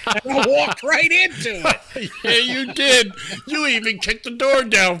joke, and I walked right into it. Yeah, you did. You even kicked the door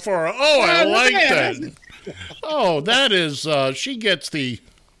down for her. Oh, I like that. Oh, that is, she gets the...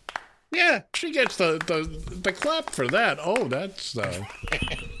 Yeah. She gets the clap for that. Oh, that's...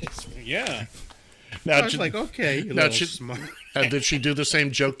 Yeah. Now, I was like, okay, you little smart. Did she do the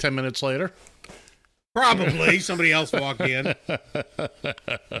same joke 10 minutes later? Probably. Somebody else walked in.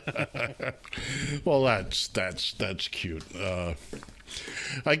 Well, that's cute. I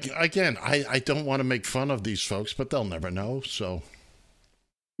don't want to make fun of these folks, but they'll never know, so...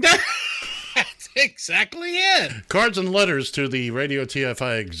 That's exactly it. Cards and letters to the Radio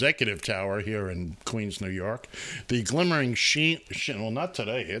TFI Executive Tower here in Queens, New York. The glimmering sheen. Well, not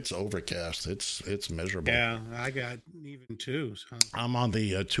today. It's overcast. It's miserable. Yeah, I got even two. So. I'm on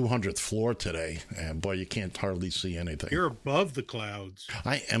the 200th floor today, and boy, you can't hardly see anything. You're above the clouds.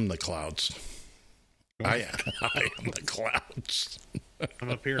 I am the clouds. I am the clouds. I'm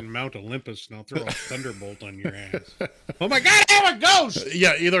up here in Mount Olympus, and I'll throw a thunderbolt on your ass. Oh my God, I have a ghost!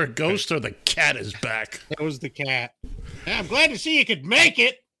 Yeah, either a ghost or the cat is back. That was the cat. Yeah, I'm glad to see you could make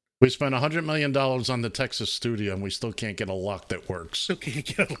it. We spent $100 million on the Texas studio, and we still can't get a lock that works. Still can't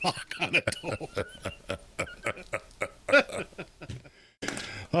get a lock on a door.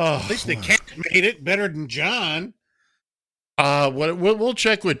 At least the cat made it better than John. We'll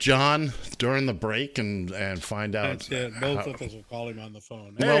check with John during the break and find out. That's it. Both of us will call him on the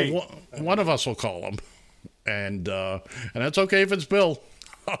phone. Hey. Well, one of us will call him, and that's okay if it's Bill.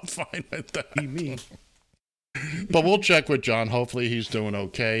 I'm fine with that. Be me. But we'll check with John. Hopefully he's doing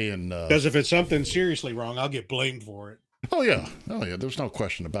okay. And because if it's something seriously wrong, I'll get blamed for it. Oh yeah. There's no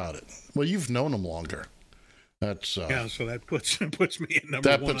question about it. Well, you've known him longer. That's yeah. So that puts me at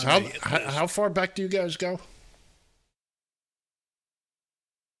number one. How far back do you guys go?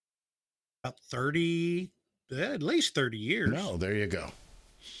 About 30, at least 30 years. No, there you go.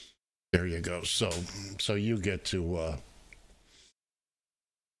 There you go. So you get to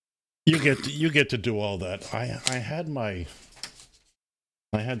you get to do all that. I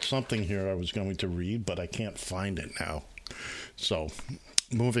had something here I was going to read, but I can't find it now. So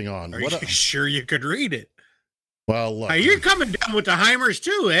moving on. Are you sure you could read it? Well, look. You're coming down with the Heimers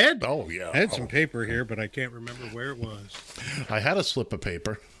too, Ed. Oh, yeah. I had some paper here, but I can't remember where it was. I had a slip of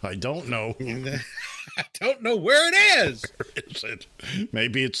paper. I don't know. I don't know where it is. Where is it?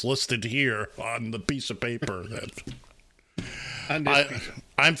 Maybe it's listed here on the piece of paper.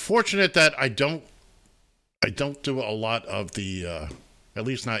 I'm fortunate that I don't do a lot of the, at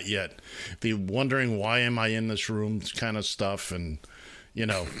least not yet, the wondering why am I in this room kind of stuff, and, you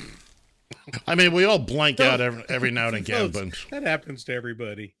know... I mean, we all blank out every now and again, but that happens to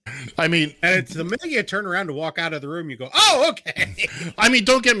everybody. I mean, and it's the minute you turn around to walk out of the room, you go, "Oh, okay." I mean,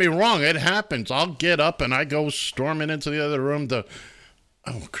 don't get me wrong; it happens. I'll get up and I go storming into the other room to,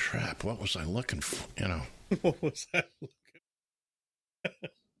 oh crap! What was I looking for? You know, what was that?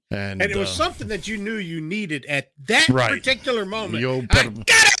 And it was something that you knew you needed at that particular moment. I gotta have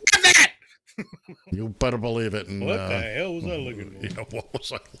that. You better believe it. And, what the hell was I looking for? You know, what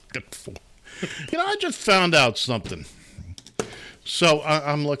was I looking for? I just found out something. So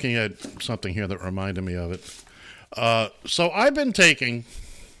I'm looking at something here that reminded me of it. So I've been taking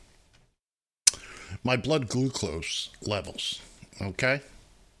my blood glucose levels, okay?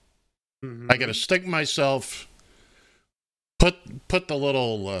 Mm-hmm. I got to stick myself, put the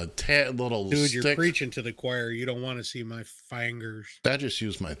little little Dude, stick. You're preaching to the choir. You don't want to see my fingers. I just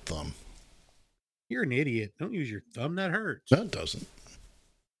use my thumb. You're an idiot. Don't use your thumb. That hurts. That doesn't.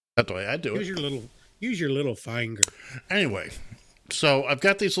 That's the way I do it. Use your little finger. Anyway, so I've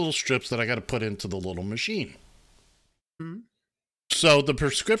got these little strips that I got to put into the little machine. Mm-hmm. So the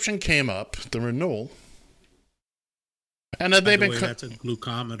prescription came up, the renewal, and they've been. That's a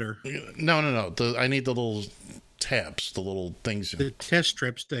glucometer. No. I need the little tabs, the little things. The test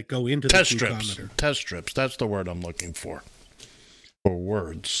strips that go into the glucometer. Test strips. That's the word I'm looking for. Or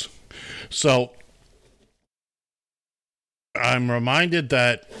words. So I'm reminded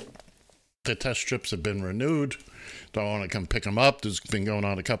that the test strips have been renewed. Don't want to come pick them up. This has been going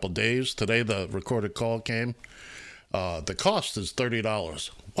on a couple of days. Today the recorded call came. The cost is $30.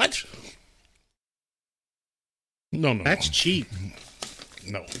 What? No. That's cheap.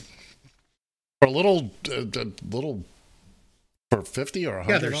 No. For a little for 50 or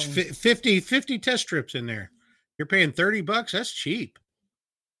 100. Yeah, there's 50 test strips in there. You're paying $30. That's cheap.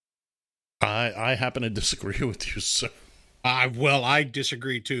 I happen to disagree with you, sir. Well, I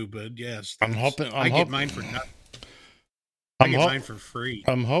disagree too, but yes. I'm hoping. I get mine for nothing. I get mine for free.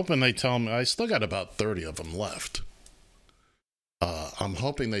 I'm hoping they tell me. I still got about 30 of them left. I'm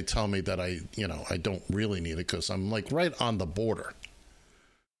hoping they tell me that I don't really need it because I'm like right on the border.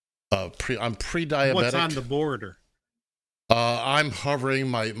 I'm pre-diabetic. What's on the border? I'm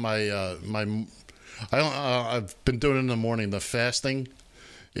hovering I've been doing it in the morning. The fasting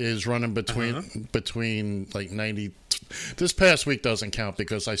is running between like 90. This past week doesn't count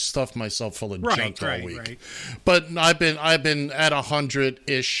because I stuffed myself full of junk all week. Right. But I've been at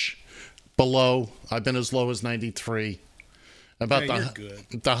 100-ish below. I've been as low as 93. About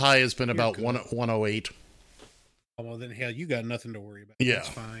the high has been about 108. Oh, well, then hell, you got nothing to worry about. Yeah, that's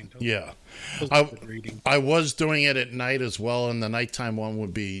fine. I was doing it at night as well, and the nighttime one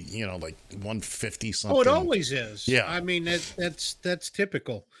would be like 150 something. Oh, it always is. Yeah, I mean that's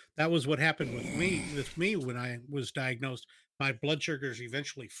typical. That was what happened with me when I was diagnosed. My blood sugars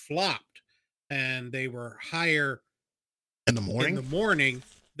eventually flopped, and they were higher in the morning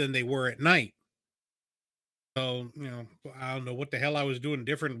than they were at night. So, I don't know what the hell I was doing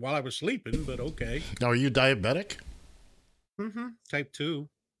different while I was sleeping, but okay. Now, are you diabetic? Mm-hmm. Type 2.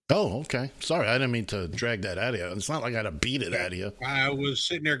 Oh, okay. Sorry, I didn't mean to drag that out of you. It's not like I had to beat it out of you. I was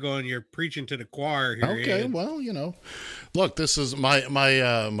sitting there going, "You're preaching to the choir here." Okay, Ed. well, look, this is my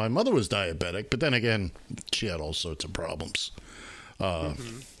mother was diabetic, but then again, she had all sorts of problems.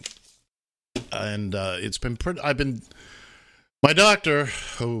 And it's been my doctor,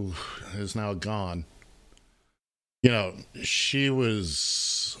 who is now gone, she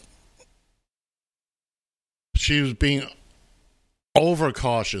was being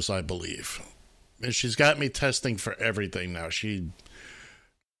overcautious, I believe. And she's got me testing for everything now. She's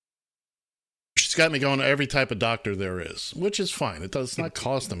got me going to every type of doctor there is, which is fine. It's not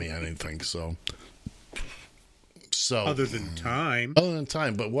costing me anything, so other than time.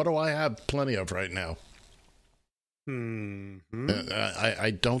 But what do I have plenty of right now?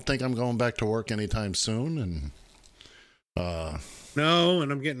 I don't think I'm going back to work anytime soon, and no,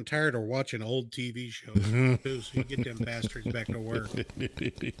 and I'm getting tired of watching old TV shows too, so you get them bastards back to work.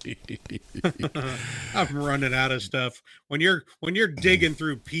 I'm running out of stuff. When you're digging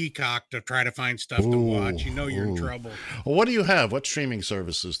through Peacock to try to find stuff to watch, you're in trouble. Well, what do you have? What streaming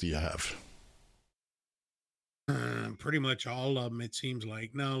services do you have? Pretty much all of them, it seems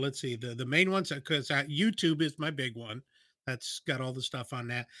like. No, let's see. The main ones, because YouTube is my big one. That's got all the stuff on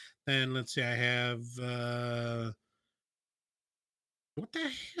that. Then let's see, I have what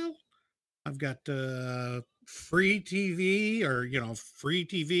the hell? I've got free TV, or free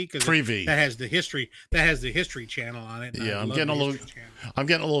TV, because that has the history channel on it. Yeah, I'm getting a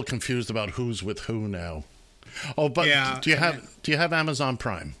little confused about who's with who now. Oh, but do you have Amazon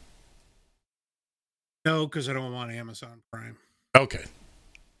Prime? No, because I don't want Amazon Prime. Okay.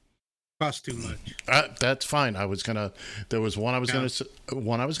 Costs too much. That's fine. There was one I was going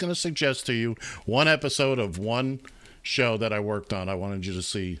to suggest to you. One episode of one show that I worked on. I wanted you to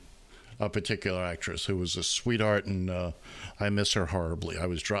see a particular actress who was a sweetheart, and I miss her horribly. I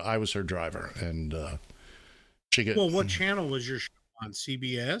was her driver, and Well, what channel was your show on?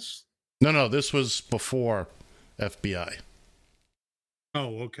 CBS? No, this was before FBI.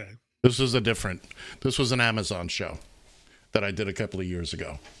 Oh, okay. This was an Amazon show that I did a couple of years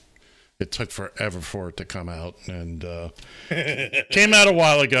ago. It took forever for it to come out, and came out a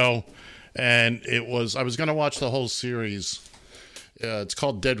while ago. And I was going to watch the whole series. It's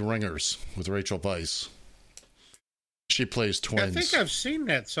called Dead Ringers with Rachel Weisz. She plays twins. I think I've seen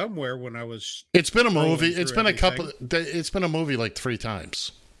that somewhere when I was. It's been a movie. It's been it's been a movie like 3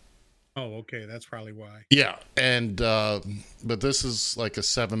 times. Oh, okay. That's probably why. Yeah. And, but this is like a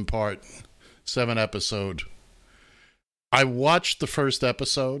 7-episode. I watched the first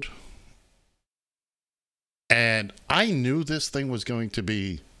episode, and I knew this thing was going to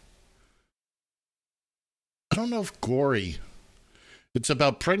be, I don't know if gory. It's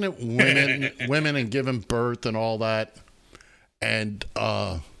about pregnant women and giving birth and all that. And,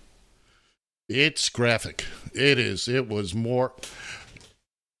 it's graphic. It is. It was more.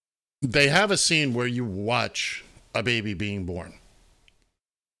 They have a scene where you watch a baby being born.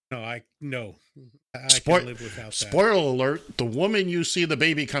 I can't live without that. Spoiler alert, the woman you see the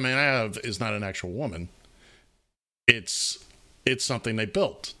baby coming out of is not an actual woman. It's something they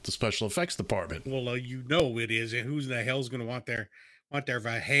built, the special effects department. Well, it is. And who's the hell's going to want their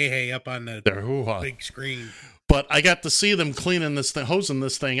hey up on the big screen? But I got to see them cleaning this thing, hosing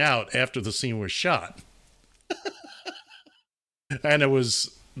this thing out after the scene was shot. And it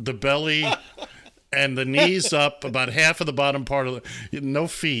was the belly and the knees up, about half of the bottom part of no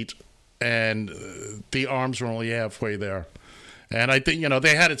feet, and the arms were only halfway there. And I think,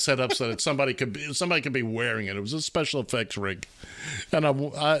 they had it set up so that somebody could be wearing it. It was a special effects rig. And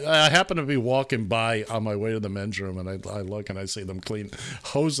I happened to be walking by on my way to the men's room, and I look and I see them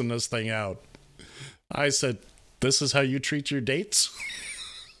hosing this thing out. I said, "This is how you treat your dates?"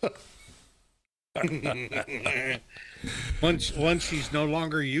 Once she's no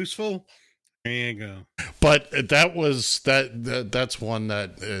longer useful, there you go. But that's one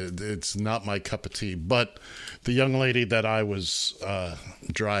that it's not my cup of tea. But the young lady that I was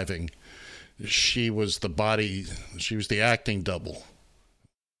driving, she was the acting double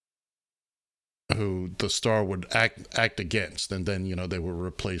who the star would act against, and then they would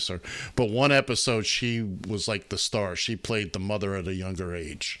replace her. But one episode, she was like the star. She played the mother at a younger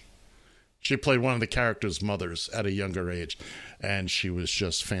age. She played one of the characters' mothers at a younger age, and she was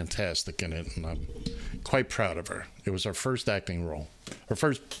just fantastic in it, and I'm quite proud of her. It was her first acting role, her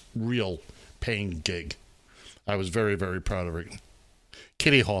first real paying gig. I was very, very proud of her.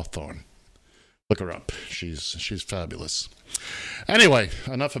 Kitty Hawthorne. Look her up. She's fabulous. Anyway,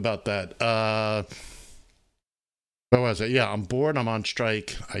 enough about that. What was it? Yeah, I'm bored. I'm on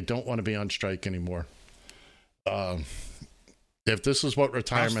strike. I don't want to be on strike anymore. If this is what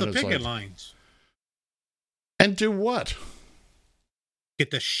retirement is like. Picket lines. And do what?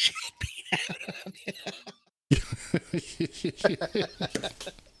 Get the shit beat out of you.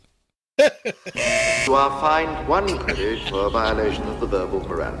 You are fined 1 credit for a violation of the verbal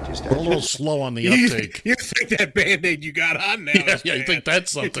morality statute. We're a little slow on the uptake. You think that Band-Aid you got on now? Yeah, you think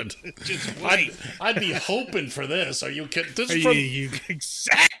that's something? Just wait. I'd be hoping for this. Are you kidding? This is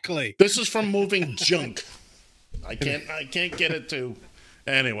exactly. This is from moving junk. I can't get it to.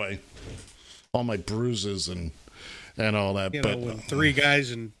 Anyway, all my bruises and all that. When 3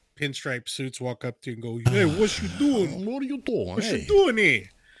 guys in pinstripe suits walk up to you and go, "Hey, what you doing? What are you doing? What you doing here?"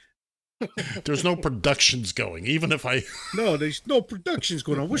 There's no productions going, even if I... No, there's no productions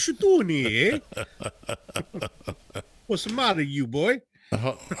going on. What you doing here, eh? What's the matter, you boy?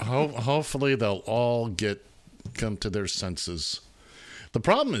 Hopefully they'll all come to their senses. The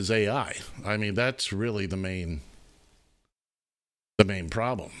problem is AI. I mean, that's really the main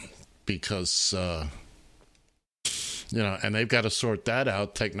problem, because and they've got to sort that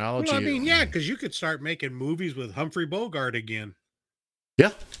out. Technology. Well, I mean, yeah, because you could start making movies with Humphrey Bogart again.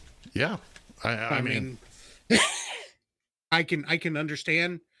 Yeah. I mean, I can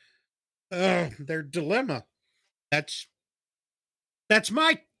understand their dilemma. That's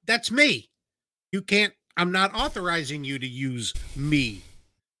me. You can't. I'm not authorizing you to use me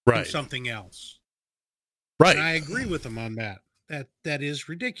in something else. Right. And I agree with them on that. That is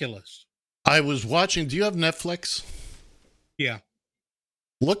ridiculous. I was watching. Do you have Netflix? Yeah.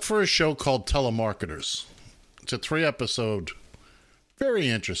 Look for a show called Telemarketers. It's a 3-episode. Very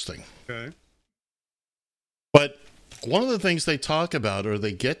interesting. Okay. But one of the things they talk about, or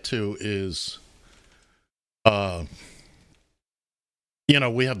they get to, is, we have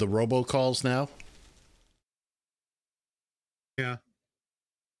the robocalls now. Yeah.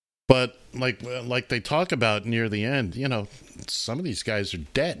 But like they talk about near the end, some of these guys are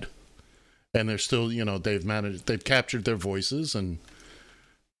dead, and they're still, they've captured their voices, and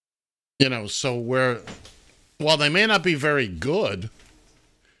so while they may not be very good,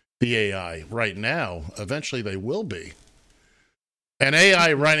 the AI right now, eventually they will be. And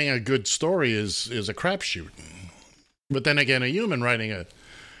AI writing a good story is a crapshoot. But then again, a human writing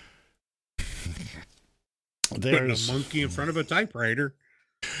putting a monkey in front of a typewriter.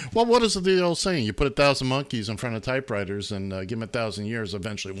 Well, what is the old saying? You put 1,000 monkeys in front of typewriters and give them 1,000 years.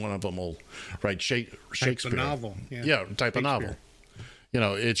 Eventually, one of them will write Shakespeare. Type a novel. Yeah, type a novel.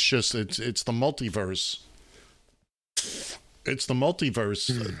 It's just it's the multiverse. It's the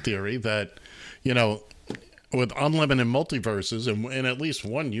multiverse theory that, with unlimited multiverses in at least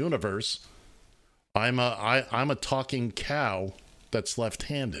one universe, I'm a talking cow that's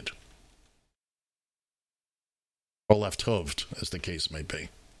left-handed. Or left-hooved, as the case may be.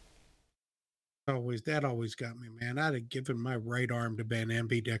 That always got me, man. I'd have given my right arm to been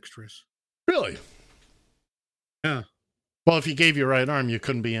ambidextrous. Really? Yeah. Well, if you gave your right arm, you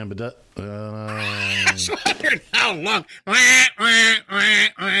couldn't be ambidextrous. I was wondering how long.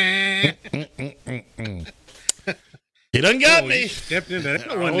 He done got me. Stepped into that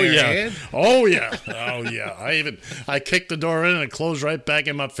one there, Ed. Oh yeah. I kicked the door in and it closed right back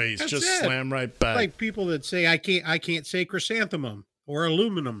in my face. That's just slammed right back. Like people that say I can't say chrysanthemum or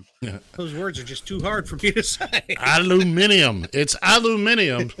aluminum. Yeah. Those words are just too hard for me to say. Aluminium. It's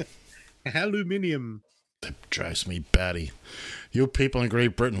aluminium. Aluminium. That drives me batty. You people in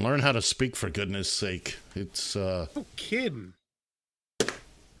Great Britain, learn how to speak, for goodness sake. It's no kidding.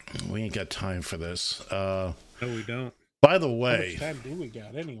 We ain't got time for this. No, we don't. By the way, how much time do we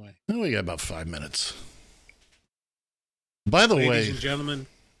got anyway? We got about 5 minutes. By the way, ladies and gentlemen,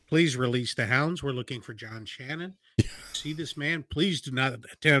 please release the hounds. We're looking for John Shannon. See this man? Please do not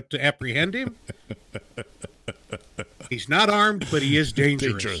attempt to apprehend him. He's not armed, but he is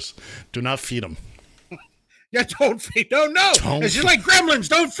dangerous. Do not feed him. Yeah, don't feed. No. It's just like gremlins.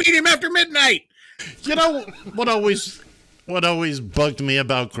 Don't feed him after midnight. You know what always bugged me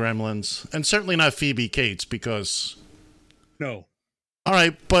about gremlins, and certainly not Phoebe Cates, because no. All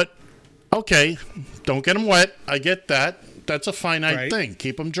right, but okay, don't get them wet. I get that. That's a finite thing.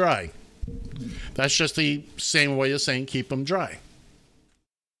 Keep them dry. That's just the same way of saying keep them dry.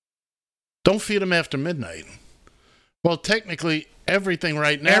 Don't feed them after midnight. Well, technically, everything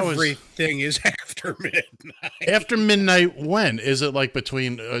right now is after midnight. After midnight when? Is it like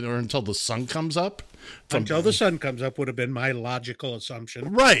between or until the sun comes up? Until the sun comes up would have been my logical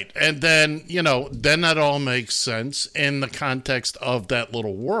assumption. Right. And then, then that all makes sense in the context of that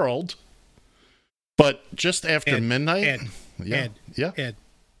little world. But just after midnight? Ed,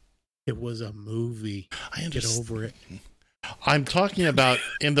 it was a movie. I understand. Get over it. I'm talking about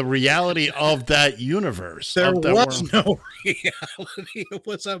in the reality of that universe. There was no reality. It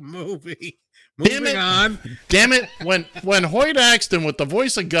was a movie. Moving on. Damn it. When Hoyt Axton with the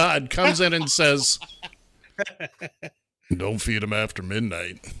voice of God comes in and says, don't feed him after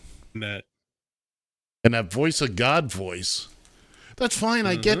midnight. And that voice of God voice. That's fine.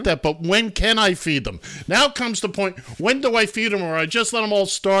 I get that. But when can I feed them? Now comes the point. When do I feed them, or I just let them all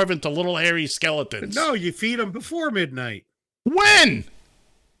starve into little hairy skeletons? No, you feed them before midnight. When?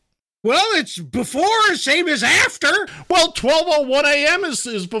 Well, it's before, same as after. Well, 12:01 a.m.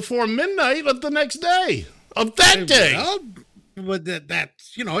 is before midnight of the next day. Of that day. Well, but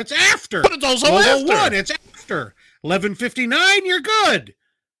that's, it's after. But it's also after. It's after. 11:59, you're good.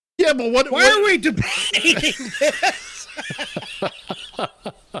 Yeah, but why are we debating this?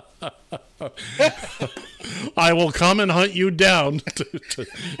 I will come and hunt you down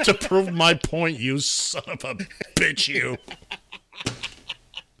to prove my point, you son of a bitch, you.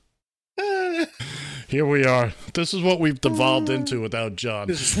 Here we are. This is what we've devolved into without John.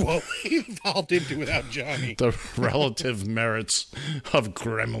 This is what we've evolved into without Johnny. The relative merits of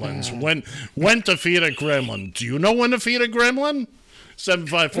gremlins. When to feed a gremlin? Do you know when to feed a gremlin?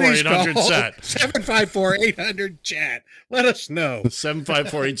 754-800-CHAT. 754-800-CHAT. Let us know.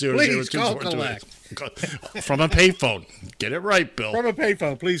 754-800-242. From a payphone. Get it right, Bill. From a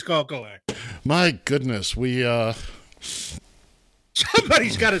payphone. Please call collect. My goodness.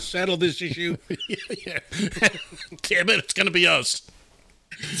 Somebody's got to settle this issue. Yeah. Damn it. It's going to be us.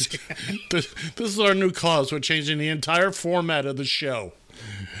 This is our new cause. We're changing the entire format of the show.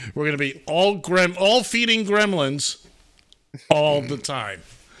 We're going to be all feeding gremlins all the time.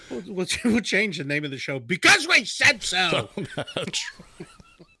 We'll change the name of the show because we said so.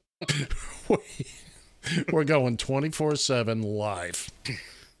 We're going 24/7 live.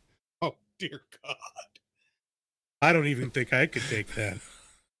 Oh, dear God. I don't even think I could take that.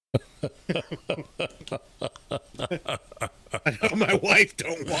 I know my wife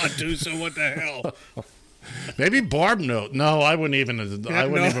don't want to, so what the hell? Maybe Barb no. No, I wouldn't even. No.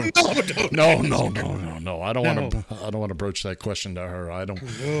 I don't want to broach that question to her. I don't.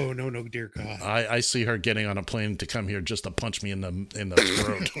 No, dear God. I see her getting on a plane to come here just to punch me in the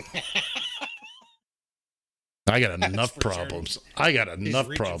throat. I got enough problems. Sure. I got enough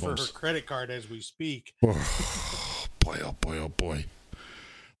He's problems. for her credit card as we speak. Oh boy.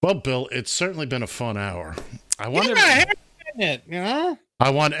 Well, Bill, it's certainly been a fun hour. I want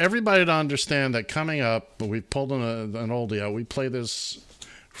everybody to understand that coming up, we've pulled an oldie out. We play this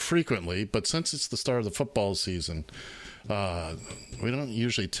frequently, but since it's the start of the football season, we don't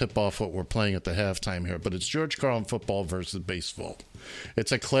usually tip off what we're playing at the halftime here, but it's George Carlin football versus baseball.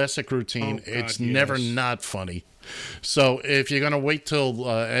 It's a classic routine. Oh, God, it's never not funny. So if you're going to wait till,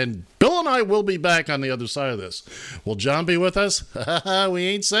 and Bill and I will be back on the other side of this. Will John be with us? We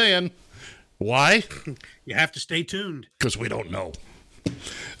ain't saying. Why? You have to stay tuned. Because we don't know.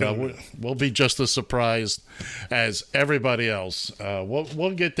 We'll be just as surprised as everybody else.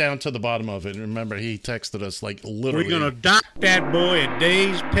 We'll get down to the bottom of it. Remember, he texted us like literally. We're going to dock that boy a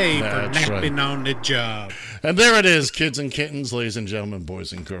day's pay for napping on the job. And there it is, kids and kittens, ladies and gentlemen,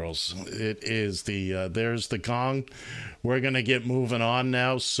 boys and girls. It is there's the gong. We're going to get moving on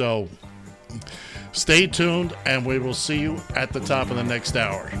now. So stay tuned, and we will see you at the top of the next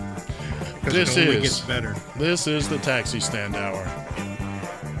hour. This is the Taxi Stand Hour.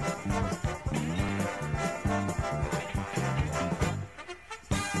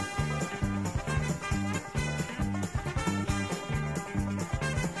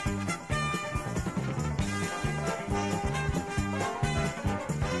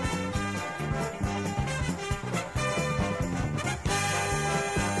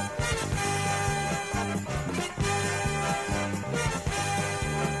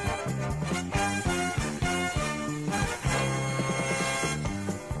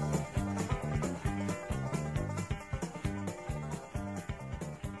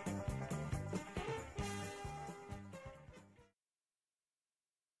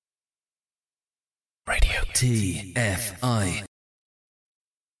 TFI.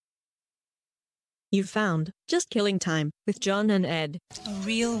 You found Just Killing Time with John and Ed. A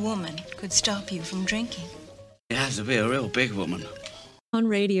real woman could stop you from drinking. It has to be a real big woman. On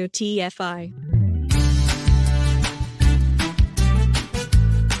Radio TFI.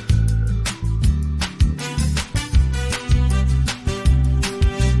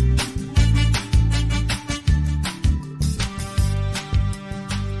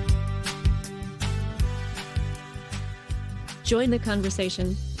 Join the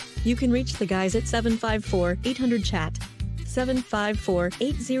conversation. You can reach the guys at 754-800-CHAT,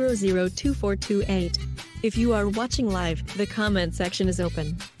 754-800-2428. If you are watching live, the comment section is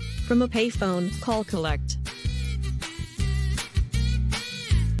open. From a payphone, call collect.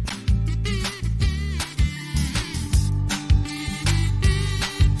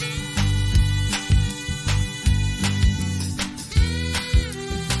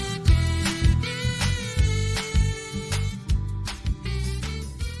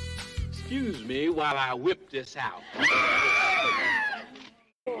 Excuse me while I whip this out.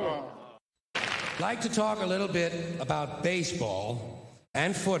 I'd like to talk a little bit about baseball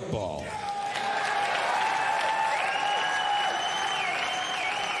and football.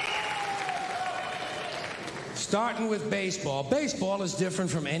 Starting with baseball. Baseball is different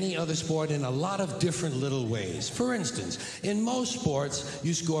from any other sport in a lot of different little ways. For instance, in most sports,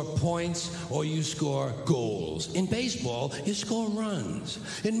 you score points or you score goals. In baseball, you score runs.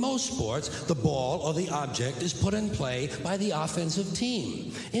 In most sports, the ball or the object is put in play by the offensive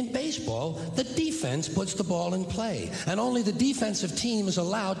team. In baseball, the defense puts the ball in play, and only the defensive team is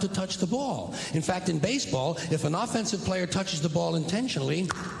allowed to touch the ball. In fact, in baseball, if an offensive player touches the ball intentionally,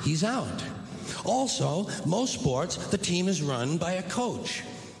 he's out. Also, most sports, the team is run by a coach.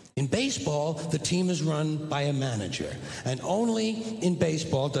 In baseball, the team is run by a manager. And only in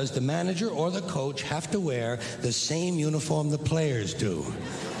baseball does the manager or the coach have to wear the same uniform the players do.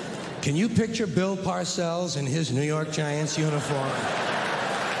 Can you picture Bill Parcells in his New York Giants uniform?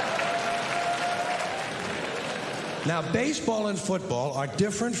 Now, baseball and football are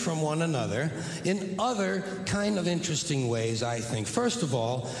different from one another in other kind of interesting ways, I think. First of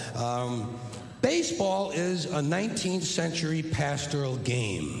all, baseball is a 19th century pastoral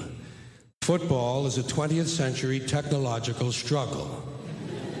game. Football is a 20th century technological struggle.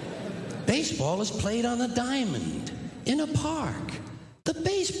 Baseball is played on a diamond, in a park, the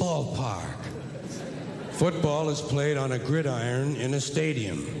baseball park. Football is played on a gridiron in a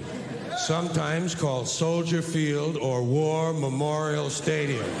stadium, sometimes called Soldier Field or War Memorial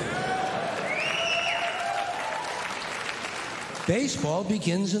Stadium. Baseball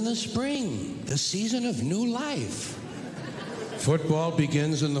begins in the spring, the season of new life. Football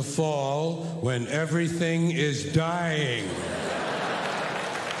begins in the fall when everything is dying.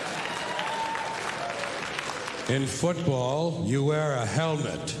 In football, you wear a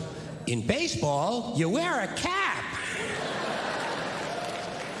helmet. In baseball, you wear a cap.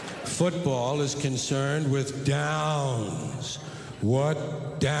 Football is concerned with downs.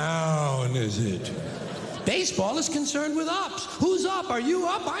 What down is it? Baseball is concerned with ups. Who's up? Are you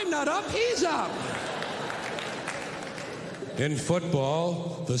up? I'm not up. He's up. In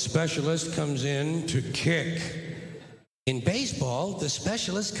football, the specialist comes in to kick. In baseball, the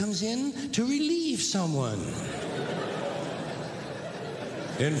specialist comes in to relieve someone.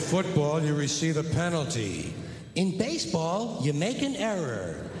 In football, you receive a penalty. In baseball, you make an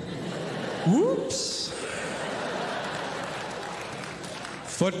error. Whoops.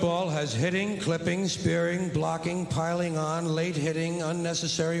 Football has hitting, clipping, spearing, blocking, piling on, late hitting,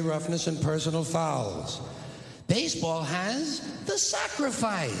 unnecessary roughness, and personal fouls. Baseball has the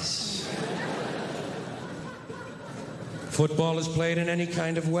sacrifice. Football is played in any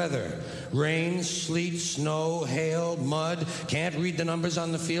kind of weather. Rain, sleet, snow, hail, mud. Can't read the numbers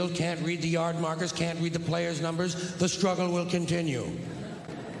on the field, can't read the yard markers, can't read the players' numbers. The struggle will continue.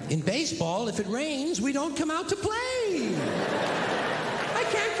 In baseball, if it rains, we don't come out to play. I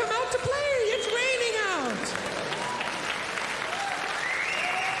can't come out to play. It's raining out.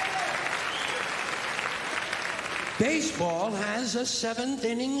 Baseball has a 7th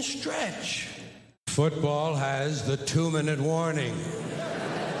inning stretch. Football has the 2-minute warning.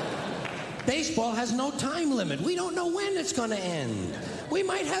 Baseball has no time limit. We don't know when it's going to end. We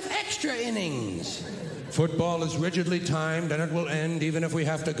might have extra innings. Football is rigidly timed, and it will end even if we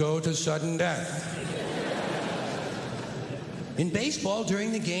have to go to sudden death. In baseball,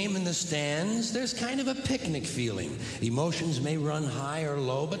 during the game in the stands, there's kind of a picnic feeling. Emotions may run high or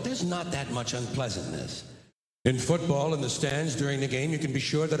low, but there's not that much unpleasantness. In football, in the stands during the game, you can be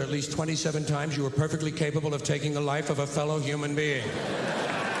sure that at least 27 times you were perfectly capable of taking the life of a fellow human being.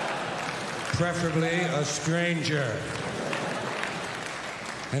 preferably a stranger.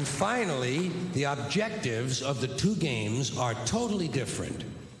 And finally, the objectives of the two games are totally different.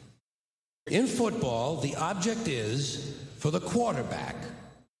 In football, the object is for the quarterback,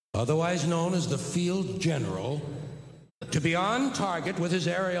 otherwise known as the field general, to be on target with his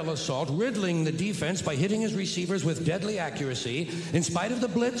aerial assault, riddling the defense by hitting his receivers with deadly accuracy, in spite of the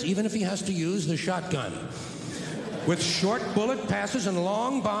blitz, even if he has to use the shotgun. With short bullet passes and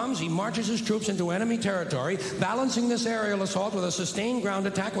long bombs, he marches his troops into enemy territory, balancing this aerial assault with a sustained ground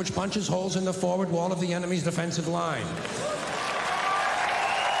attack which punches holes in the forward wall of the enemy's defensive line.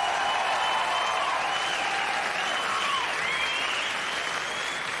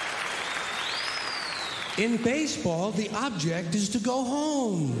 In baseball, the object is to go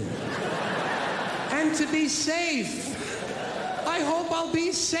home and to be safe. I hope I'll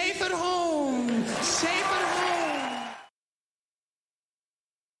be safe at home. Safe at home.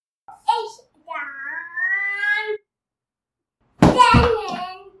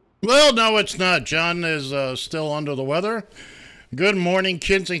 Well, no, it's not. John is still under the weather. Good morning,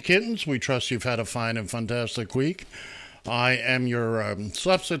 kids and kittens. We trust you've had a fine and fantastic week. I am your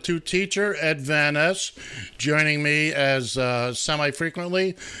substitute teacher, Ed Van Ness. Joining me as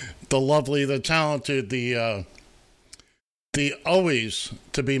semi-frequently, the lovely, the talented, the always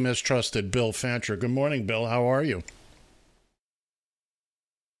to be mistrusted Bill Fancher. Good morning, Bill. How are you?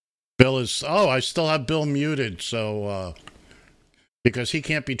 Bill is... Oh, I still have Bill muted, so... because he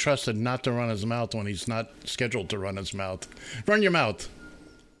can't be trusted not to run his mouth when he's not scheduled to run his mouth. Run your mouth.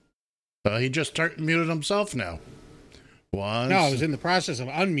 He just muted himself now. Once. No, I was in the process of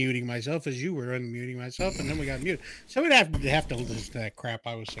unmuting myself as you were unmuting myself, and then we got muted. So we'd have to listen to that crap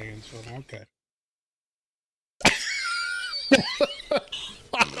I was saying. So okay.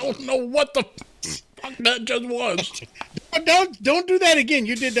 I don't know what the fuck that just was. Don't do that again.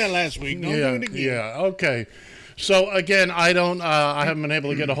 You did that last week. Don't do it again. Yeah. Okay. So again, I haven't been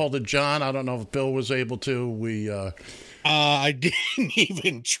able to get a hold of John. I don't know if Bill was able to. I didn't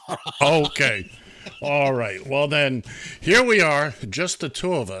even try. Okay. All right. Well, then, here we are, just the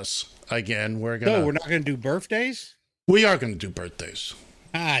two of us. Again, we're not going to do birthdays? We are going to do birthdays.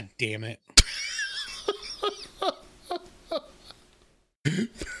 Ah, damn it.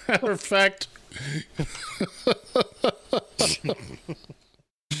 Matter of fact,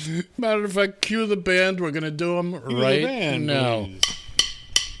 cue the band. We're going to do them right now. Please.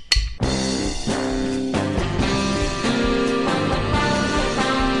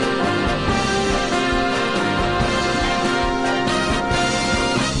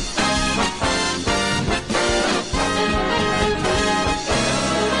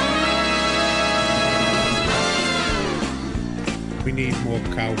 We need more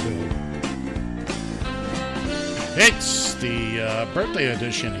cowbell. It's the birthday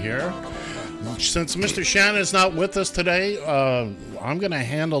edition here. Since Mr. Shannon is not with us today, I'm going to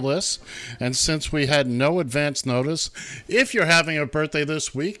handle this. And since we had no advance notice, if you're having a birthday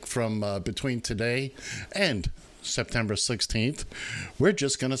this week from between today and September 16th, we're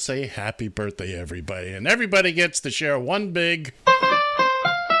just going to say happy birthday, everybody. And everybody gets to share one big...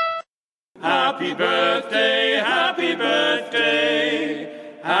 Happy birthday, happy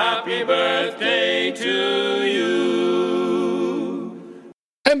birthday, happy birthday to you.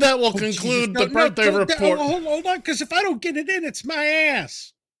 And that will conclude the birthday report. Hold on, because if I don't get it in, it's my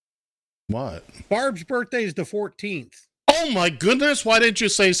ass. What? Barb's birthday is the 14th. Oh, my goodness. Why didn't you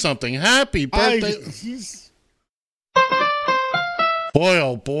say something? Happy birthday. Boy,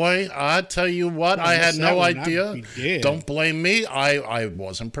 oh boy, I tell you what, I had no idea. Don't blame me. I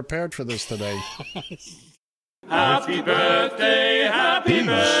wasn't prepared for this today. Happy birthday, happy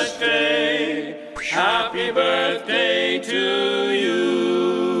birthday, happy birthday to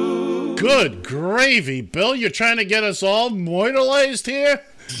you. Good gravy, Bill. You're trying to get us all mortalized here?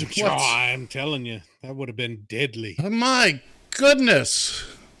 I'm telling you, that would have been deadly. My goodness.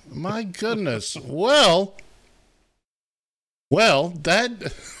 My goodness. Well,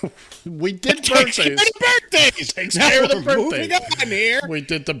 that we did birthdays. Takes care of the birthdays. Moving on here. We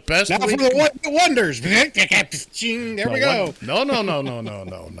did the best. Now for the wonders. There we go.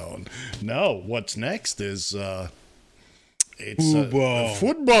 No. What's next is it's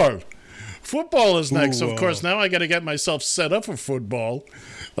football. Football is next. Of course, now I got to get myself set up for football.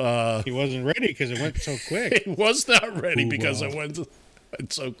 He wasn't ready because it went so quick. He was not ready because it went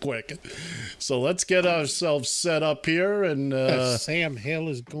so quick. So let's get ourselves set up here. And Sam Hill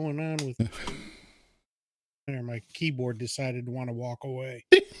is going on with my keyboard decided to want to walk away.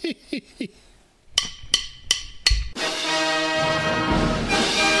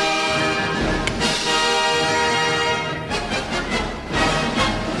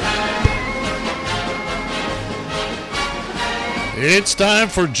 It's time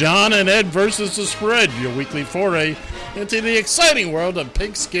for John and Ed versus the Spread, your weekly foray into the exciting world of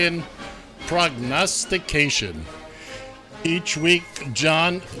pigskin prognostication. Each week,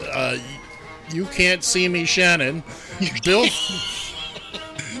 John, you can't see me, Shannon.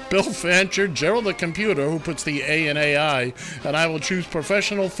 Bill Fancher, Gerald the computer, who puts the A in AI, and I will choose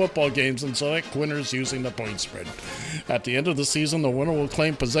professional football games and select winners using the point spread. At the end of the season, the winner will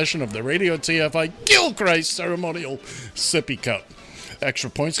claim possession of the Radio TFI Gilchrist Ceremonial Sippy Cup. Extra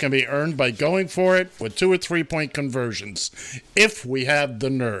points can be earned by going for it with 2 or 3 point conversions, if we have the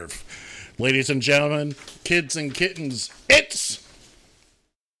nerve. Ladies and gentlemen, kids and kittens, it's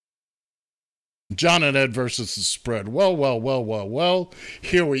John and Ed versus the Spread. Well.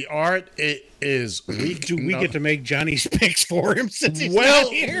 Here we are. It is week. Do we get to make Johnny's picks for him since he's not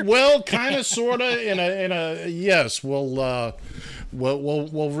here? Well, kind of, sort of. In a yes. We'll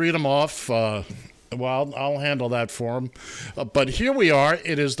read them off. Well, I'll handle that for him. But here we are.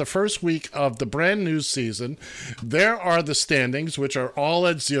 It is the first week of the brand new season. There are the standings, which are all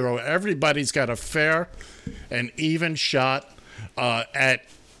at 0. Everybody's got a fair and even shot at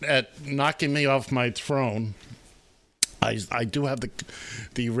knocking me off my throne. I do have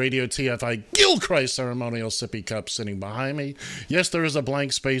the Radio TFI Gilchrist Ceremonial Sippy Cup sitting behind me. Yes, there is a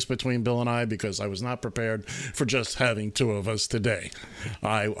blank space between Bill and I because I was not prepared for just having 2 of us today.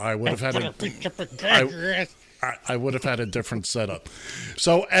 I would have had I would have had a different setup.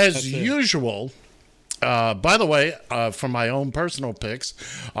 So as usual, by the way, for my own personal picks,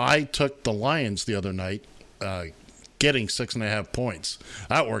 I took the Lions the other night, getting 6.5 points.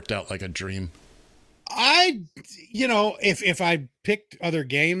 That worked out like a dream. If I picked other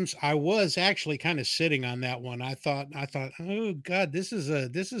games, I was actually kind of sitting on that one. I thought, oh God, this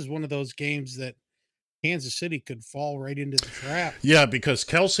is one of those games that Kansas City could fall right into the trap. Yeah, because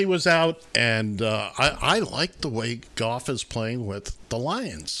Kelsey was out, and I like the way Goff is playing with the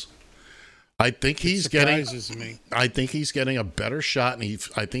Lions. I think he's getting a better shot, and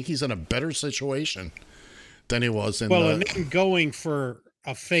I think he's in a better situation than he was in. Well, and then going for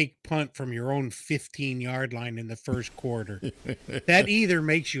a fake punt from your own 15-yard line in the first quarter. That either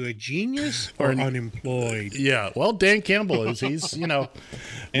makes you a genius or unemployed. Yeah, well, Dan Campbell is. He's, Yeah.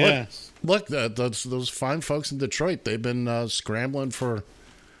 Look, those fine folks in Detroit, they've been scrambling for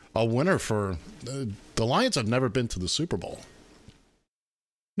a winner for the Lions have never been to the Super Bowl.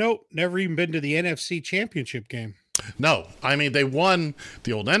 Nope, never even been to the NFC Championship game. No, I mean, they won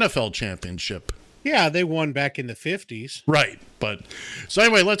the old NFL championship. Yeah, they won back in the 50s. Right, but so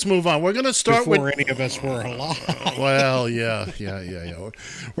anyway, let's move on. We're going to start before any of us were alive. Well, yeah.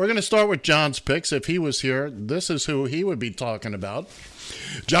 We're going to start with John's picks. If he was here, this is who he would be talking about.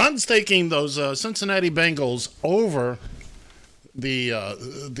 John's taking those Cincinnati Bengals over the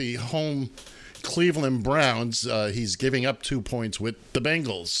home Cleveland Browns. He's giving up 2 points with the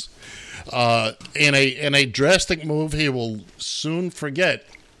Bengals. In a drastic move he will soon forget.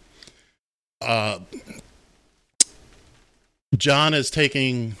 John is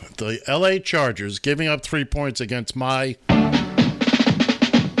taking the LA Chargers, giving up 3 points against my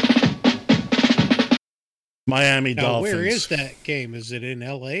Miami Dolphins. Where is that game? Is it in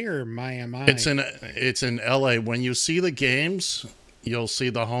LA or Miami? It's in LA. When you see the games, you'll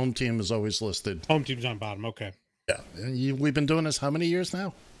see the home team is always listed. Home team's on bottom. Okay. Yeah. We've been doing this how many years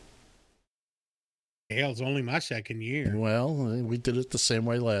now? Hell, it's only my second year. Well, we did it the same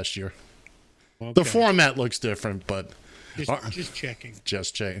way last year. Okay. The format looks different, but just checking.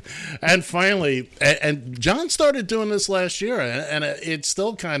 Just checking. And finally, and John started doing this last year, and it's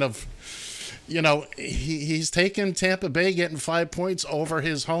still kind of, he's taken Tampa Bay getting 5 points over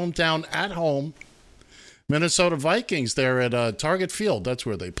his hometown at home, Minnesota Vikings. They're at Target Field. That's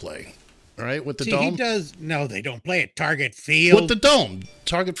where they play, right? With the dome. No, they don't play at Target Field. With the dome.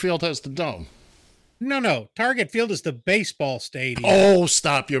 Target Field has the dome. No. Target Field is the baseball stadium. Oh,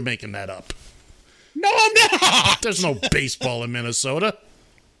 stop. You're making that up. No, I'm not. There's no baseball in Minnesota.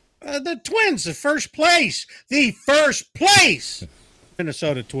 The Twins, the first place.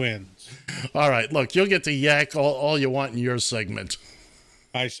 Minnesota Twins. All right, look, you'll get to yak all you want in your segment.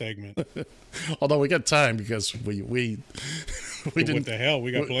 My segment. Although we got time because we didn't. What the hell?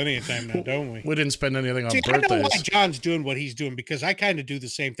 We got plenty of time now, don't we? We didn't spend anything on birthdays. I know why John's doing what he's doing because I kind of do the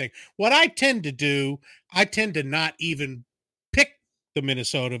same thing. What I tend to do, I tend to not even pick the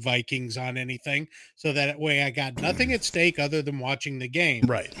Minnesota Vikings on anything, so that way I got nothing at stake other than watching the game.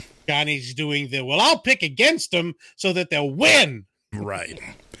 Right. Johnny's doing I'll pick against them so that they'll win. Right.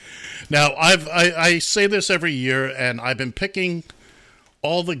 Now, I say this every year, and I've been picking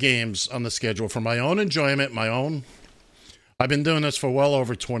all the games on the schedule for my own enjoyment, I've been doing this for well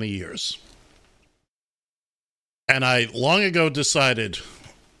over 20 years. And I long ago decided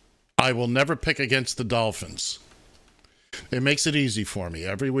I will never pick against the Dolphins. It makes it easy for me.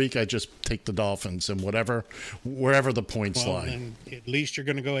 Every week I just take the Dolphins and wherever the points lie. Then at least you're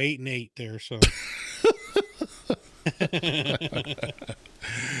going to go 8-8 there. So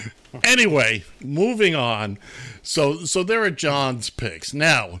anyway, moving on. So there are John's picks.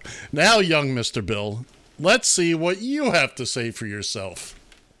 Now, young Mr. Bill, let's see what you have to say for yourself.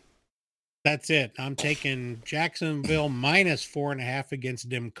 That's it. I'm taking Jacksonville minus 4.5 against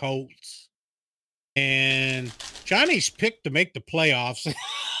them Colts. And Johnny's picked to make the playoffs.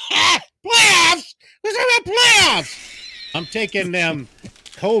 Playoffs? Who's talking about playoffs? I'm taking them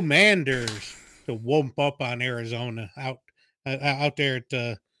Commanders to whoop up on Arizona out there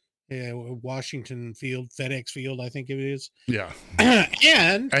at Washington Field, FedEx Field, I think it is. Yeah.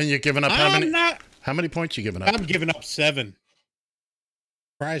 and you're giving up how many points you giving up? I'm giving up 7.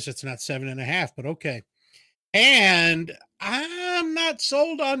 Surprised it's not 7.5, but okay. And I'm not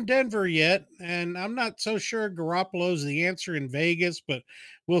sold on Denver yet, and I'm not so sure Garoppolo's the answer in Vegas, but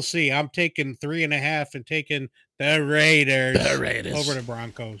we'll see. I'm taking 3.5 and taking the Raiders over the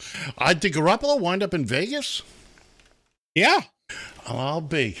Broncos. Did Garoppolo wind up in Vegas? Yeah. I'll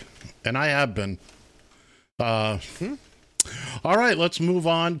be, and I have been. All right, let's move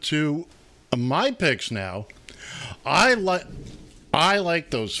on to my picks now. I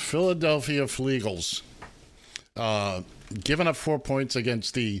like those Philadelphia Flegels. Giving up 4 points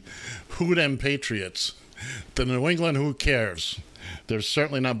against the Hood'em Patriots. The New England Who Cares? There's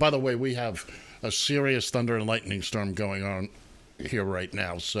certainly not. By the way, we have a serious thunder and lightning storm going on here right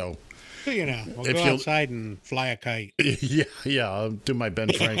now. So, we'll go outside and fly a kite. Yeah, I'll do my Ben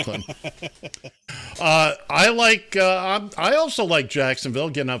Franklin. I also like Jacksonville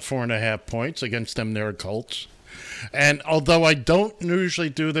getting up 4.5 points against them their Colts. And although I don't usually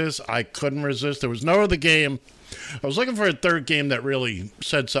do this, I couldn't resist. There was no other game. I was looking for a third game that really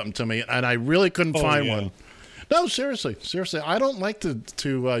said something to me, and I really couldn't find one. No, seriously. I don't like to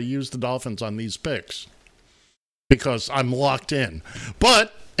use the Dolphins on these picks because I'm locked in.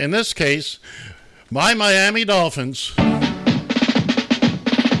 But in this case, my Miami Dolphins.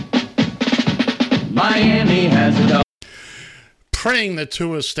 Miami has a dog. Praying that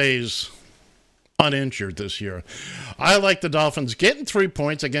Tua stays uninjured this year. I like the Dolphins getting 3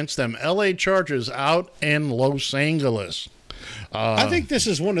 points against them LA Chargers out in Los Angeles. I think this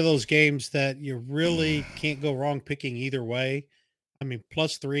is one of those games that you really can't go wrong picking either way. I mean,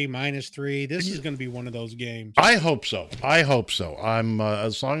 +3, -3. This is going to be one of those games. I hope so. I'm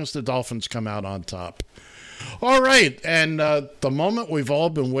as long as the Dolphins come out on top. All right, and the moment we've all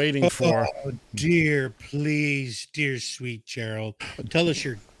been waiting for. Oh, dear, please, dear sweet Gerald, tell us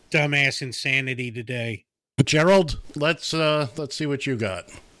your dumbass insanity today. Gerald, let's see what you got.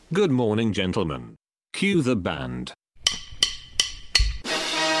 Good morning, gentlemen. Cue the band.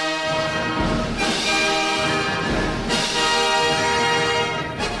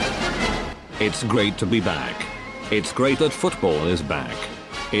 It's great to be back. It's great that football is back.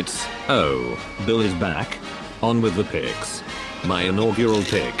 Bill is back. On with the picks. My inaugural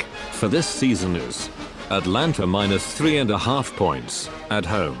pick for this season is Atlanta -3.5 points at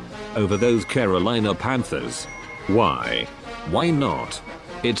home over those Carolina Panthers. Why? Why not?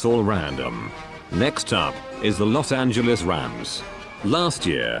 It's all random. Next up is the Los Angeles Rams. Last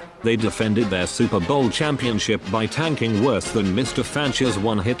year, they defended their Super Bowl championship by tanking worse than Mr. Fancher's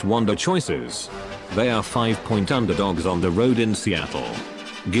one-hit wonder choices. They are 5-point underdogs on the road in Seattle.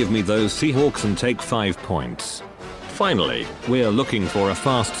 Give me those Seahawks and take 5 points. Finally, we're looking for a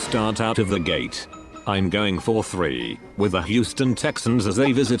fast start out of the gate. I'm going for 3, with the Houston Texans as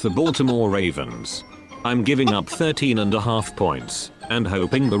they visit the Baltimore Ravens. I'm giving up 13.5 points, and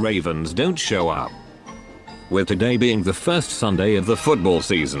hoping the Ravens don't show up. With today being the first Sunday of the football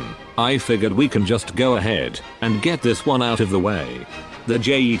season, I figured we can just go ahead and get this one out of the way. The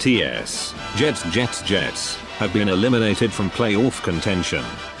Jets, have been eliminated from playoff contention.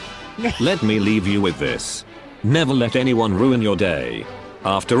 Let me leave you with this. Never let anyone ruin your day.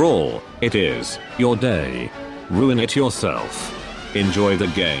 After all, it is your day. Ruin it yourself. Enjoy the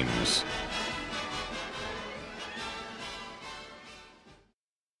games.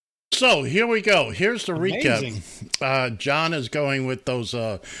 So here we go. Here's the recap. John is going with those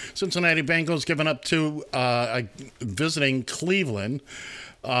Cincinnati Bengals giving up 2 visiting Cleveland.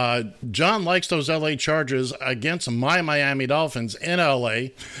 John likes those LA Chargers against my Miami Dolphins in LA.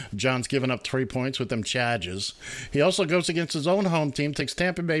 John's giving up 3 points with them Chargers. He also goes against his own home team, takes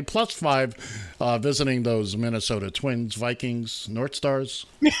Tampa Bay +5, visiting those Minnesota Twins, Vikings, North Stars.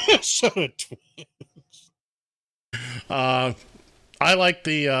 Minnesota Twins. I like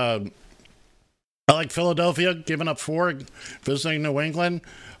the I like Philadelphia giving up 4, visiting New England.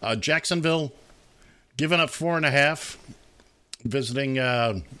 Jacksonville giving up 4.5, visiting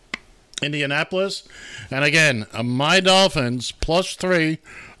Indianapolis. And again, my Dolphins +3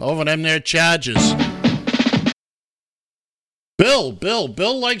 over them there Chargers. Bill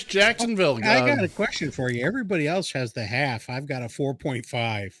likes Jacksonville. I got a question for you. Everybody else has the half. I've got a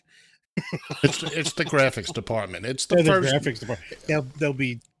 4.5. It's the graphics department. It's the first graphics department. They'll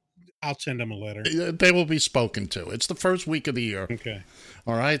be. I'll send them a letter. They will be spoken to. It's the first week of the year. Okay.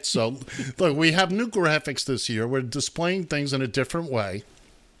 All right. So, look, we have new graphics this year. We're displaying things in a different way.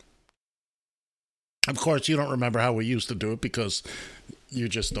 Of course, you don't remember how we used to do it because you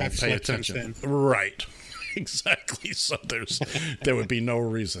just don't pay attention. Right. Exactly. So there would be no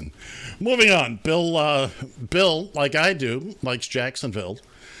reason. Moving on. Bill, like I do, likes Jacksonville,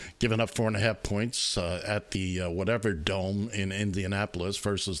 giving up 4.5 points at the whatever dome in Indianapolis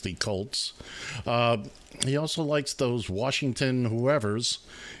versus the Colts. He also likes those Washington whoever's,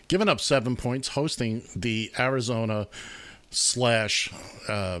 giving up 7 points, hosting the Arizona /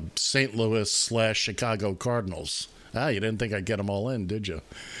 St. Louis / Chicago Cardinals. You didn't think I'd get them all in, did you?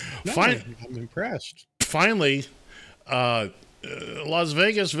 No, I'm impressed. Finally, Las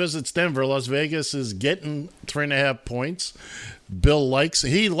Vegas visits Denver. Las Vegas is getting 3.5 points. Bill likes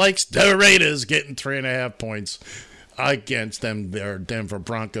the Raiders getting 3.5 points against them. Their Denver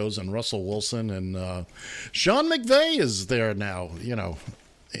Broncos and Russell Wilson and Sean McVay is there now. Yeah,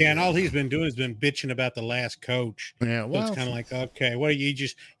 and all he's been doing has been bitching about the last coach. Yeah, well, so it's kind of like, okay, what you're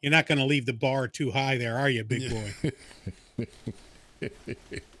not going to leave the bar too high there, are you, big boy?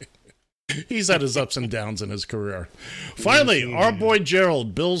 He's had his ups and downs in his career. Finally, our boy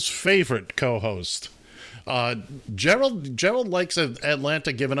Gerald, Bill's favorite co-host. Gerald likes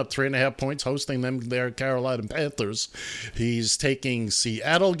Atlanta giving up 3.5 points, hosting them their Carolina Panthers. He's taking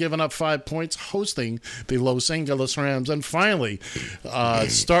Seattle giving up 5 points, hosting the Los Angeles Rams. And finally,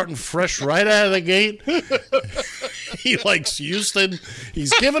 starting fresh right out of the gate, he likes Houston.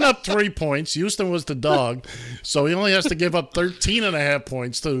 He's given up 3 points. Houston was the dog, so he only has to give up 13.5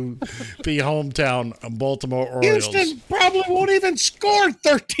 points to the hometown Baltimore Orioles. Houston probably won't even score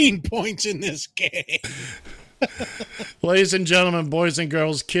 13 points in this game. Ladies and gentlemen, boys and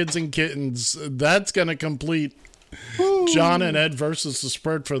girls, kids and kittens, that's going to complete John and Ed versus the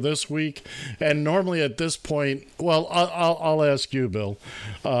spread for this week. And normally at this point, well, I'll ask you, Bill.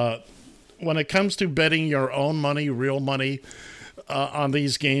 When it comes to betting your own money, real money, on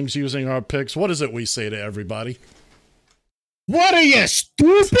these games using our picks, what is it we say to everybody? What are you,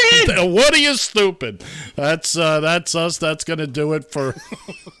 stupid? What are you, stupid? That's us. That's going to do it for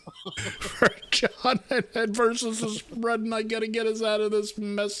John and Ed versus the spread, and I got to get us out of this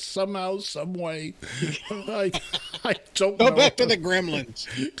mess somehow, some way. I don't know. Go back to the Gremlins.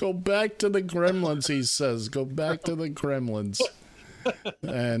 Go back to the Gremlins, he says. Go back to the Gremlins.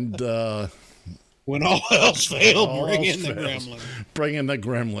 And when all else failed, bring in the Gremlins. Bring in the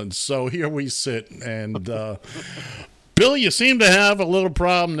Gremlins. So here we sit, and Bill, you seem to have a little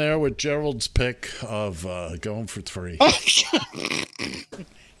problem there with Gerald's pick of going for 3.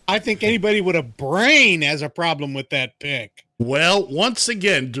 I think anybody with a brain has a problem with that pick. Well, once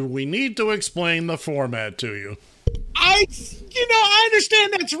again, do we need to explain the format to you? I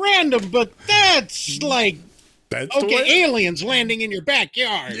understand that's random, but that's like, okay, aliens landing in your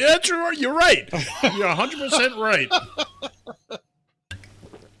backyard. Yeah, you're right. You're 100% right.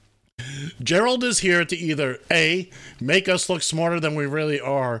 Gerald is here to either A, make us look smarter than we really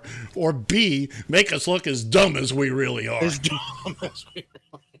are, or B, make us look as dumb as we really are. As dumb as we really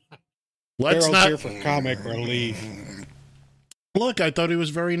are. Let's Gerald's not here for comic relief. Look, I thought he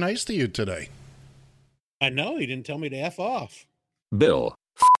was very nice to you today. I know, he didn't tell me to F off. Bill,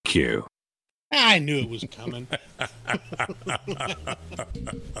 f*** you. I knew it was coming.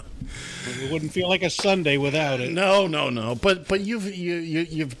 It wouldn't feel like a Sunday without it. No. But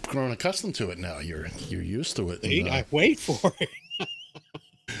you've grown accustomed to it now. You're used to it. And, I wait for it.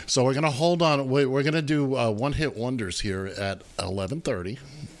 So we're gonna hold on. We're gonna do one-hit wonders here at 11:30.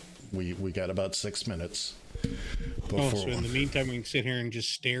 We got about 6 minutes. So in the meantime, we can sit here and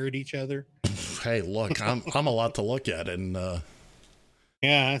just stare at each other. Hey, look, I'm a lot to look at, and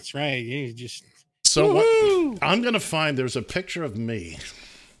yeah, that's right. You just I'm gonna find. There's a picture of me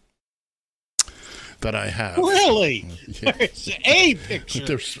that I have. Really? Yeah. There's a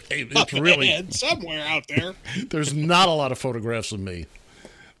picture. It's really somewhere out there. There's not a lot of photographs of me,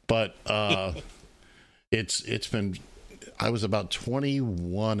 but it's been. I was about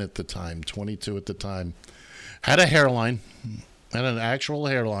 21 at the time, 22 at the time. Had a hairline, had an actual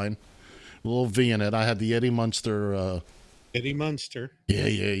hairline, a little V in it. I had the Eddie Munster Eddie Munster.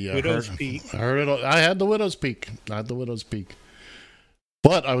 Yeah. Widow's Peak. I heard it. I had the Widow's Peak.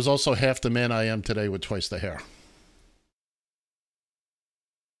 But I was also half the man I am today with twice the hair.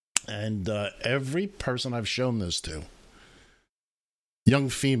 And every person I've shown this to, young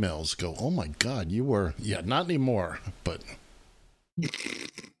females go, "Oh my God, you were..." Yeah, not anymore, but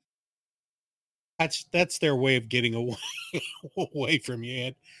that's their way of getting away from you,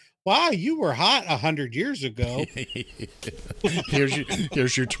 Ed. Wow, you were hot 100 years ago.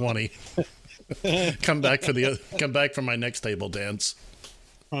 here's your 20. Come back for my next table dance.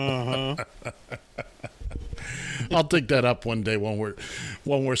 I'll dig that up one day when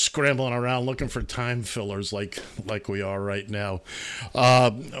we're scrambling around looking for time fillers like we are right now.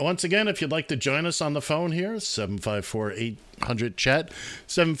 Once again, if you'd like to join us on the phone here, 754-800-CHAT,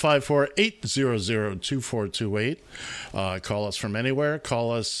 754-800-2428. Call us from anywhere.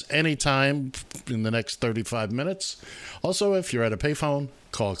 Call us anytime in the next 35 minutes. Also, if you're at a payphone,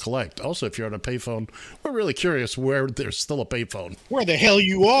 call collect. Also, if you're at a payphone, we're really curious where there's still a payphone. Where the hell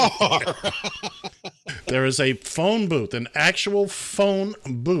you are? There is a phone booth, an actual phone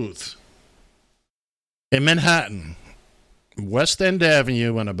booth in Manhattan, West End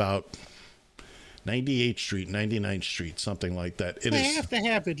Avenue, and about 98th Street, 99th Street, something like that. They have to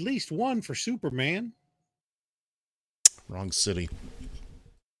have at least one for Superman. Wrong city.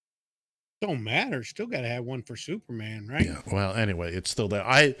 Don't matter. Still got to have one for Superman, right? Yeah. Well, anyway, it's still there.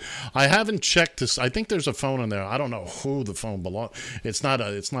 I haven't checked this. I think there's a phone in there. I don't know who the phone belongs. It's not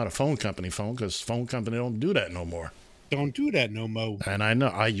a phone company phone, because phone company don't do that no more. Don't do that no more. And I know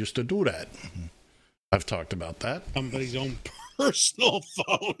I used to do that. I've talked about that. Somebody's own personal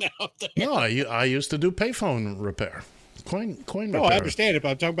phone out there. No, I used to do payphone repair. Coin repair. No, I understand it, but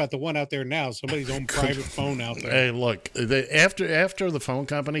I'm talking about the one out there now. Somebody's own private phone out there. Hey, look, after the phone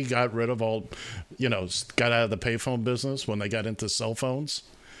company got rid of all, got out of the payphone business when they got into cell phones,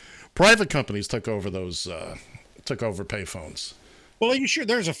 private companies took over payphones. Well, are you sure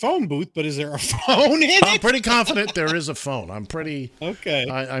there's a phone booth, but is there a phone in it? I'm pretty confident there is a phone. I'm pretty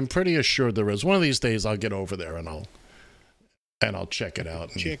assured there is. One of these days I'll get over there and I'll check it out.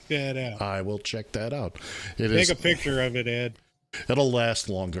 Check that out. I will check that out. Take a picture of it, Ed. It'll last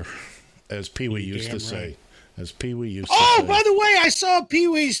longer, as Pee-wee used to say. As Pee-wee used to say. Oh, by the way, I saw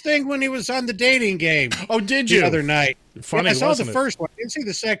Pee-wee's thing when he was on the dating game. Oh, did you? The other night. Funny, I saw the first one. I didn't see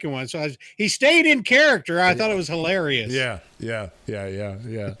the second one. So he stayed in character. I thought it was hilarious. Yeah. Yeah,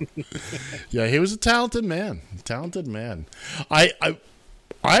 he was a talented man. I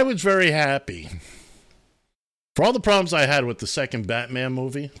was very happy. For all the problems I had with the second Batman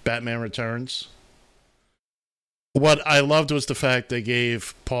movie, Batman Returns, what I loved was the fact they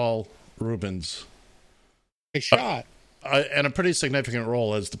gave Paul Rubens a shot and a pretty significant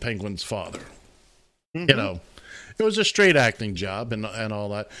role as the Penguin's father. Mm-hmm. It was a straight acting job and all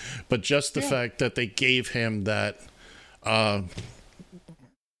that, but just the fact that they gave him that, I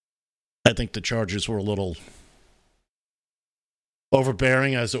think the charges were a little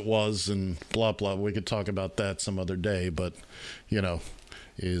overbearing as it was, and blah blah. We could talk about that some other day, but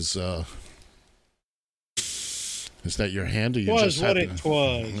is that your hand? Or you was just what it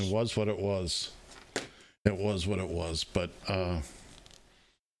was. It was what it was. It was what it was. But oh,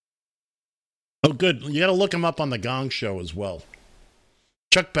 good. You got to look him up on the Gong Show as well.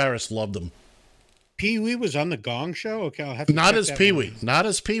 Chuck Barris loved him. Pee-wee was on the Gong Show. Okay, I'll have to not as Pee-wee. Not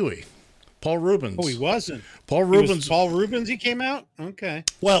as Pee-wee. Paul Rubens. Oh, he wasn't. Paul Rubens. Paul Rubens. He came out. Okay.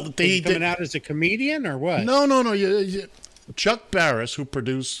 Well, he coming out as a comedian or what? No. Chuck Barris, who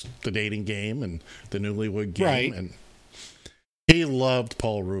produced The Dating Game and The Newlywed Game, right, and he loved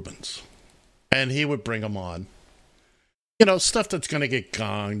Paul Rubens, and he would bring him on. Stuff that's going to get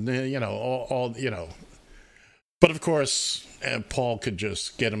gonged. All. But of course, Paul could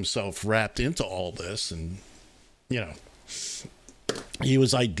just get himself wrapped into all this, and he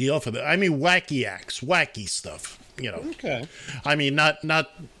was ideal for that. I mean, wacky acts, wacky stuff. Okay. I mean, not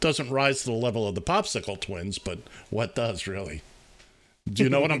doesn't rise to the level of the Popsicle Twins, but what does really? Do you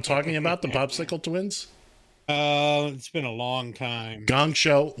know what I'm talking about? The Popsicle Twins? It's been a long time. Gong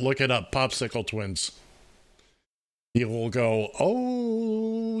Show, look it up. Popsicle Twins. You will go,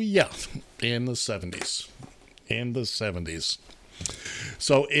 oh yeah, in the 70s.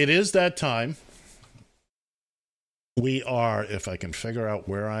 So it is that time. We are, if I can figure out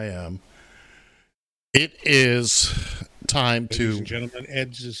where I am, it is time to... Ladies and gentlemen,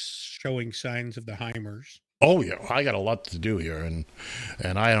 Ed's is showing signs of the Heimers. Oh, yeah. I got a lot to do here, and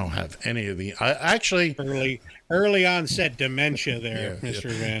I don't have any of the... I actually... Early onset dementia there,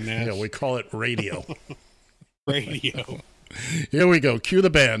 Mr. Van Ness. Yeah, we call it radio. Radio. Here we go. Cue the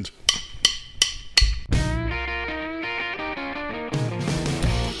band.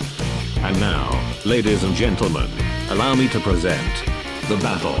 And now, ladies and gentlemen, allow me to present the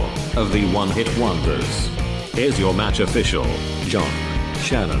Battle of the One-Hit Wonders. Here's your match official, John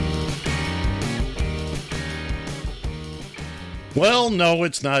Shannon. Well, no,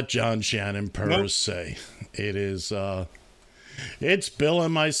 it's not John Shannon per se. It is, it's Bill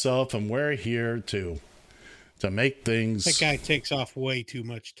and myself, and we're here to make things... That guy takes off way too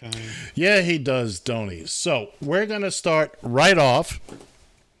much time. Yeah, he does, don't he? So, we're going to start right off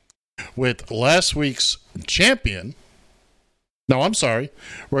with last week's champion. No, I'm sorry.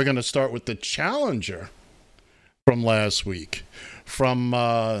 We're going to start with the challenger from last week. From,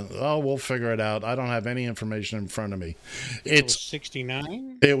 we'll figure it out. I don't have any information in front of me. It's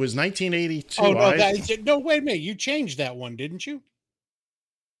 69? It was 1982. Oh, no, no, wait a minute. You changed that one, didn't you?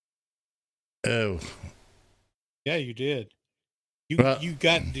 Oh. Yeah, you did. You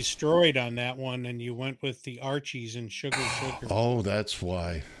got destroyed on that one, and you went with the Archies and Sugar Sugar. Oh, that's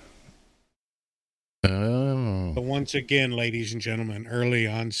why. But once again, ladies and gentlemen, early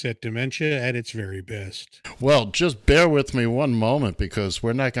onset dementia at its very best. Well, just bear with me one moment because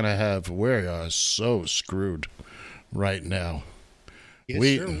we are so screwed right now. Yes,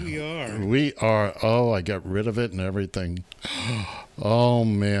 sir, we are. We are. Oh, I got rid of it and everything. Oh,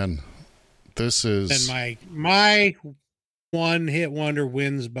 man. This is... And my one-hit wonder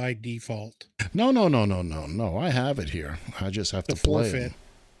wins by default. No. I have it here. I just have to play it.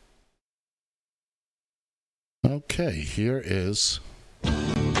 Okay, here is...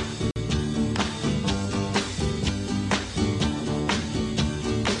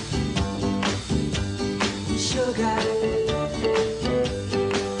 Sugar,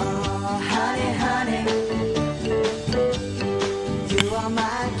 oh honey, you are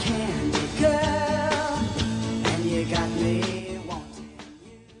my candy girl, and you got me wanting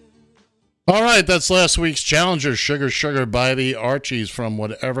you. All right, that's last week's challenger, Sugar Sugar by the Archies from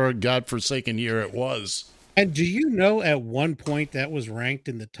whatever godforsaken year it was. And do you know at one point that was ranked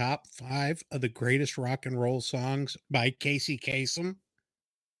in the top 5 of the greatest rock and roll songs by Casey Kasem?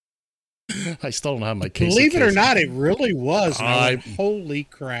 I still don't have my Casey Believe it or Kasem. not, it really was. Holy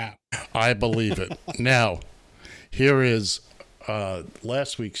crap. I believe it. Now, here is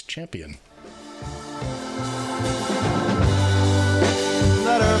last week's champion.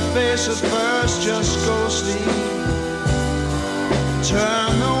 Let her face at first just go sleep.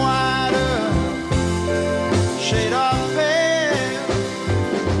 Turn the wider shade of pale.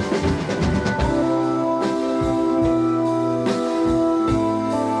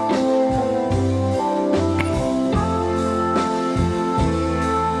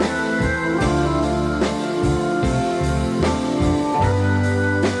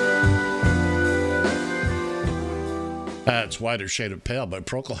 That's Wider Shade of Pale by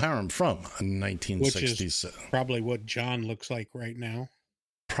Procol Harum from 1967. Which is probably what John looks like right now.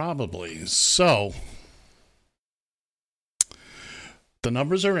 Probably. So, the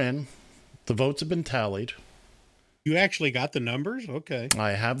numbers are in. The votes have been tallied. You actually got the numbers? Okay.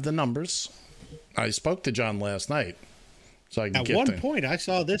 I have the numbers. I spoke to John last night, so I can At one point, I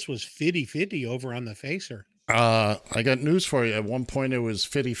saw this was 50-50 over on the Facer. I got news for you. At one point, it was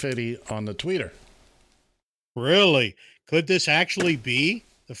 50-50 on the tweeter. Really? Could this actually be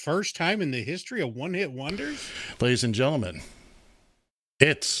the first time in the history of one-hit wonders? Ladies and gentlemen,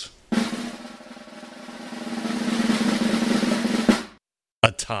 it's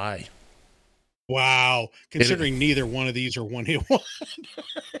a tie. Wow. Considering neither one of these are one-hit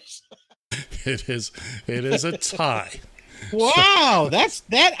wonders. It is a tie. Wow,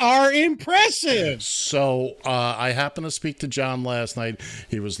 that are impressive. So I happened to speak to John last night.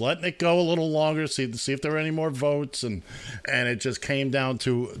 He was letting it go a little longer, see if there were any more votes, and it just came down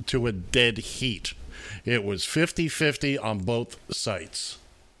to a dead heat. It was 50-50 on both sites.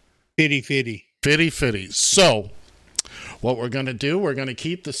 50-50. 50-50. So what we're going to do, we're going to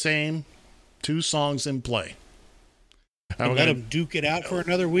keep the same 2 songs in play. And let them duke it out for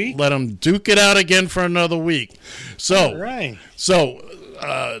another week? Let them duke it out again for another week. So, all right. So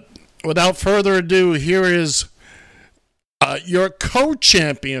without further ado, here is your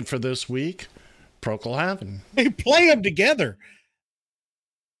co-champion for this week, Procol Harum. Hey, play them together.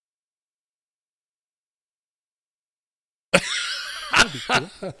 Cool.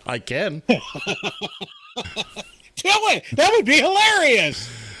 I can. Tell it. That would be hilarious.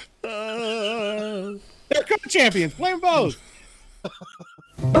 They're co-champions. Play them both.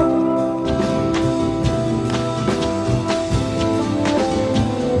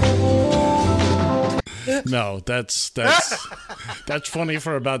 No, that's funny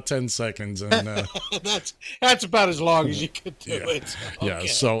for about 10 seconds, and that's about as long as you could do it. Okay. Yeah.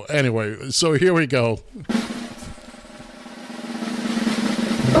 So anyway, so here we go.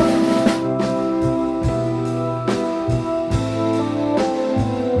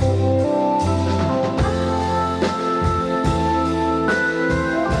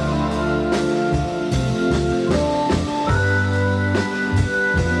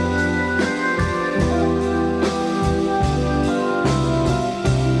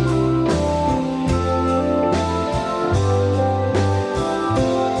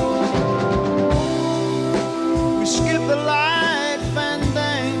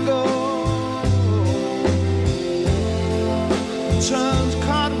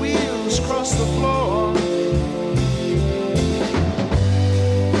 arms across the floor.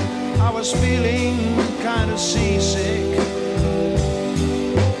 I was feeling kind of seasick.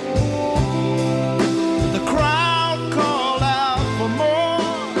 The crowd called out for more.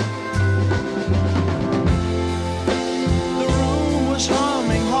 The room was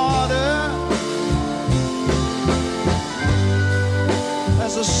humming harder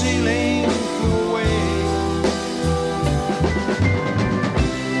as the ceiling flew away.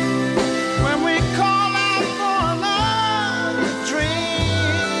 When we call out for another drink,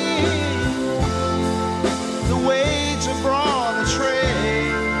 the waiter brought a tray,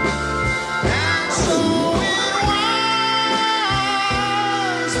 and so it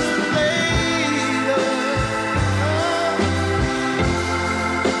was that later,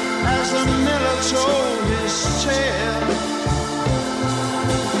 as the miller told his tale,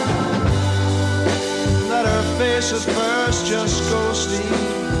 that her face at first just ghostly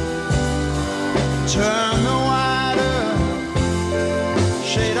turned the wider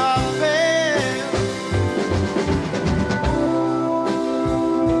shade of pale.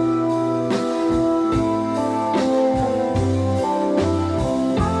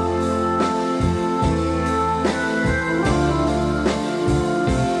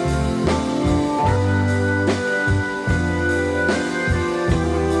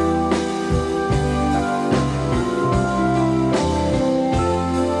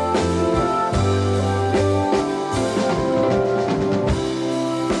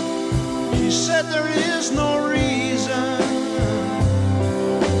 She said there is no reason,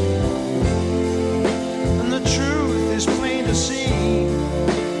 and the truth is plain to see.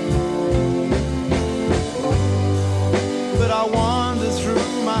 But I wander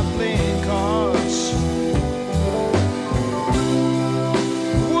through my playing cards,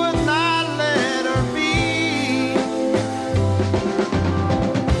 would not let her be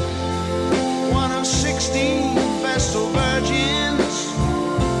one of 16 Vestal virgins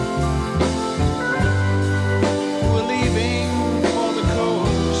who were leaving for the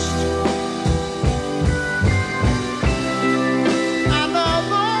coast. And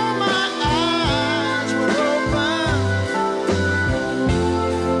although my eyes were open,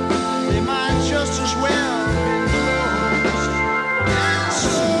 they might just as well be closed. And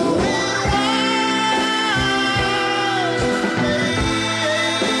so it was later,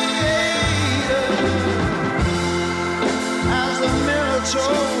 as the miller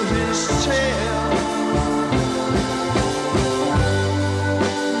told his tale,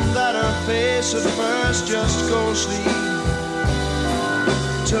 that her face at first just ghostly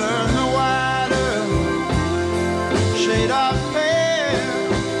turned the wider shade of pale.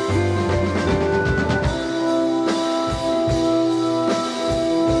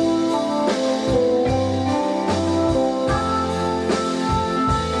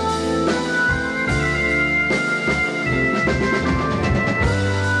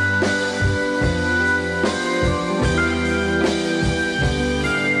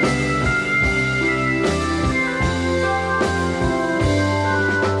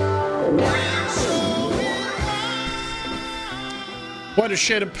 White a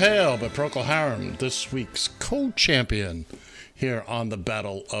Shade of Pale by Procol Harum, this week's co-champion here on the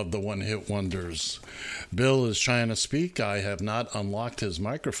Battle of the One-Hit Wonders. Bill is trying to speak. I have not unlocked his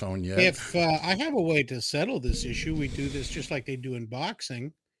microphone yet. If I have a way to settle this issue, we do this just like they do in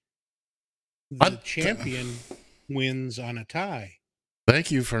boxing. The champion wins on a tie.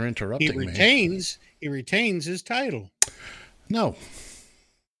 Thank you for interrupting me. He retains his title. No.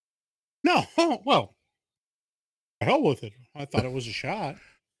 Oh, well, the hell with it. I thought it was a shot.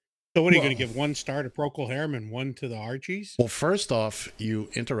 So what are you going to give one star to Procol Harum and one to the Archies? Well, first off, you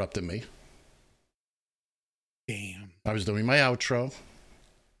interrupted me. Damn. I was doing my outro.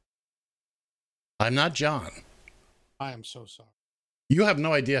 I'm not John. I am so sorry. You have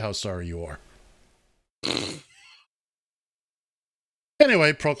no idea how sorry you are.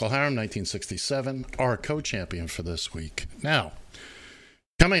 Anyway, Procol Harum, 1967, our co-champion for this week. Now,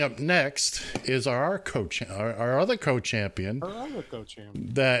 coming up next is our other co-champion. Our other co-champion.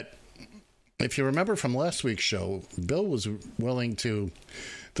 That, if you remember from last week's show, Bill was willing to...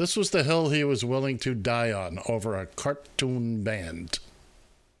 This was the hill he was willing to die on over a cartoon band.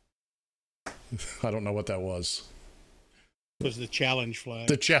 I don't know what that was. It was the challenge flag.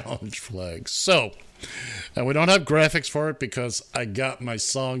 The challenge flag. So, and we don't have graphics for it because I got my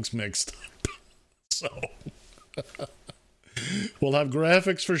songs mixed up. So, we'll have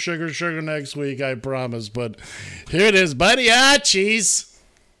graphics for Sugar Sugar next week, I promise. But here it is, Mariachis.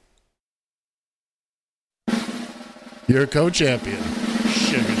 Your co-champion,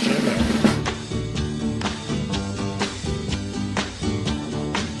 Sugar Sugar.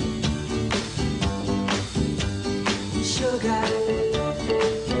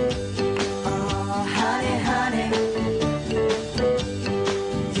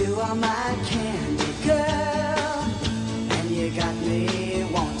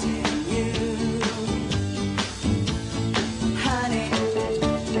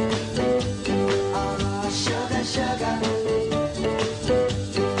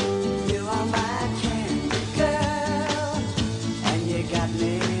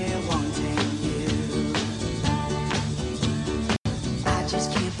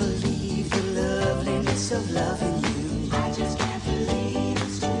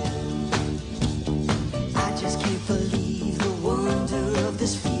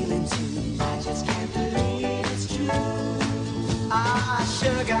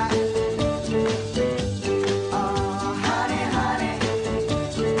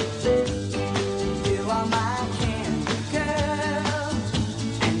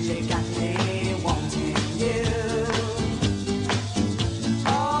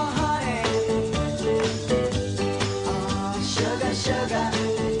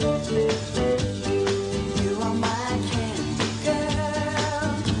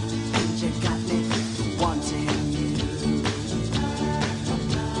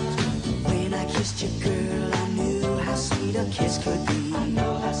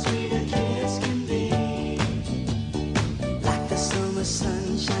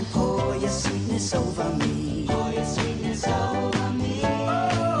 and pour your sweetness over me. Pour your sweetness over me.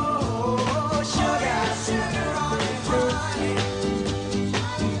 Oh, sugar, sugar on it, honey.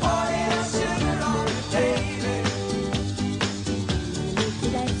 Pour your sugar on it, baby.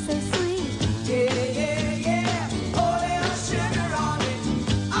 That's so sweet. Yeah, yeah, yeah. Pour your sugar on it.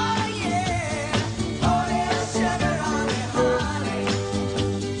 Oh, yeah. Pour your sugar on it, honey.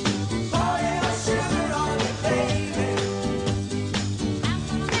 Pour your sugar on it, baby.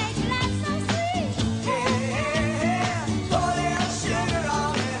 I'm gonna make life so sweet. Yeah, pour your sugar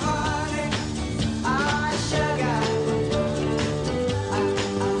on it, honey. Ah, sugar.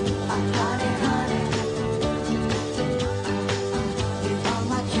 Honey, honey. You are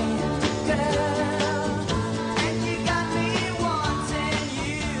my candy girl, and you got me wanting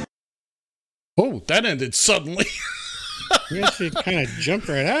you. Oh, that ended suddenly. Yes, it kind of jumped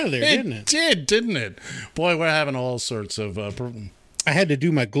right out of there, didn't it? It did, didn't it? Boy, we're having all sorts of... I had to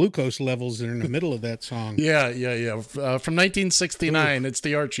do my glucose levels in the middle of that song. Yeah. From 1969, it's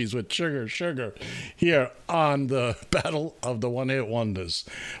the Archies with Sugar, Sugar, here on the Battle of the One-Hit Wonders.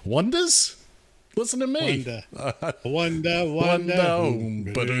 Wonders? Listen to me. Wonder.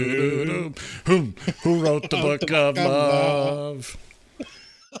 Who wrote the Book of Love?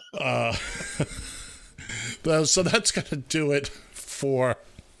 So that's going to do it for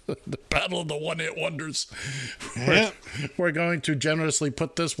the Battle of the One-Hit Wonders. We're going to generously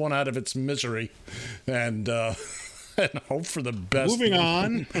put this one out of its misery and hope for the best. Moving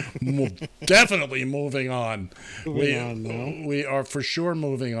on. Definitely moving on. Now. We are for sure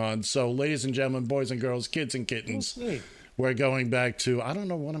moving on. So, ladies and gentlemen, boys and girls, kids and kittens, we're going back to, I don't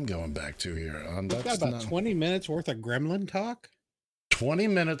know what I'm going back to here. We've got about 20 minutes worth of gremlin talk. 20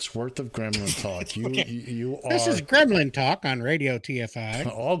 minutes worth of gremlin talk. You are. This is Gremlin Talk on Radio TFI.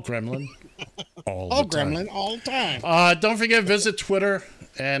 All gremlin. All gremlin, all the time. Don't forget, visit Twitter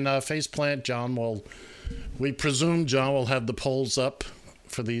and Faceplant. We presume John will have the polls up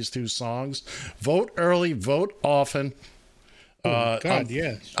for these two songs. Vote early, vote often.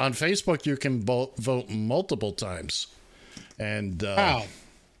 Yes. On Facebook, you can vote multiple times. And how?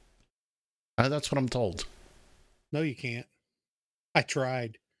 That's what I'm told. No, you can't. I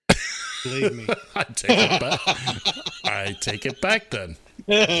tried. Believe me. I take it back. I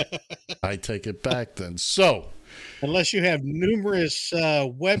take it back then. So, unless you have numerous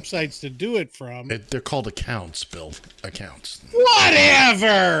websites to do it from. They're called accounts, Bill. Accounts.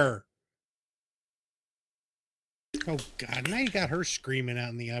 Whatever. Oh, God. Now you got her screaming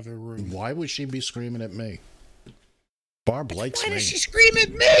out in the other room. Why would she be screaming at me? Barb likes me. Why does she scream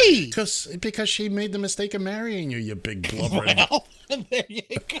at me? Because she made the mistake of marrying you, you big blubbering. Well, there you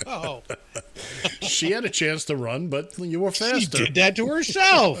go. She had a chance to run, but you were faster. She did that to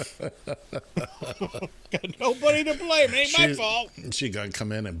herself. Got nobody to blame. It ain't my fault. She got to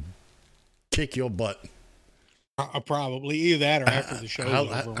come in and kick your butt. Probably either that or after the show.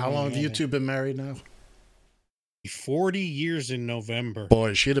 How long have you two been married now? 40 years in November.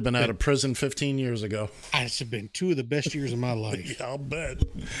 Boy, she'd have been out of prison 15 years ago. It's been 2 of the best years of my life. Yeah,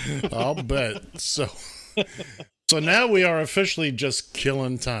 I'll bet. So now we are officially just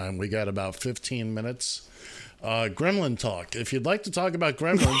killing time. We got about 15 minutes. Gremlin talk. If you'd like to talk about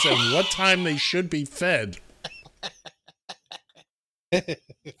gremlins and what time they should be fed.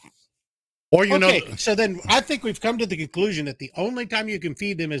 Or so then I think we've come to the conclusion that the only time you can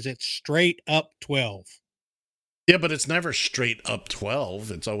feed them is at straight up 12. Yeah, but it's never straight up 12.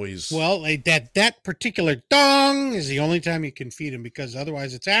 It's always... Well, that particular dong is the only time you can feed them, because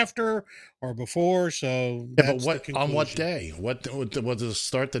otherwise it's after or before, so that's but on what day? What does it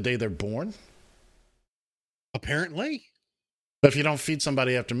start the day they're born? Apparently. But if you don't feed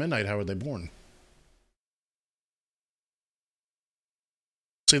somebody after midnight, how are they born?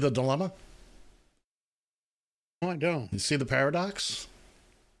 See the dilemma? No, I don't. You see the paradox?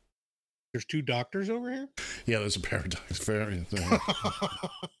 There's 2 doctors over here? Yeah, there's a paradox.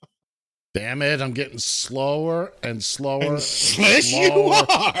 Damn it, I'm getting slower and slower. Yes, you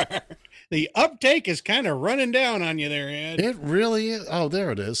are. The uptake is kind of running down on you there, Ed. It really is. Oh,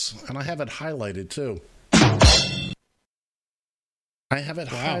 there it is. And I have it highlighted, too. I have it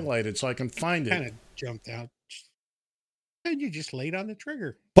highlighted so I can find it. Kind of jumped out. And you just laid on the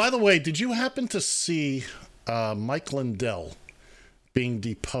trigger. By the way, did you happen to see Mike Lindell being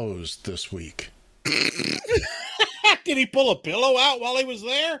deposed this week? Did he pull a pillow out while he was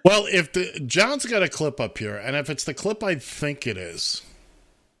there? Well, John's got a clip up here, and if it's the clip I think it is.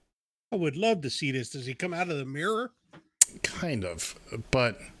 I would love to see this. Does he come out of the mirror? Kind of,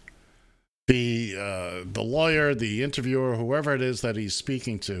 but the lawyer, the interviewer, whoever it is that he's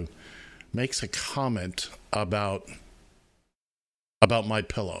speaking to, makes a comment about about my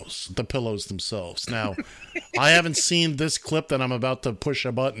pillows, the pillows themselves. Now, I haven't seen this clip that I'm about to push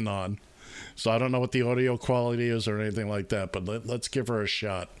a button on, so I don't know what the audio quality is or anything like that, but let's give her a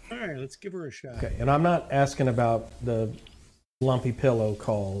shot. All right, let's give her a shot. Okay, and I'm not asking about the lumpy pillow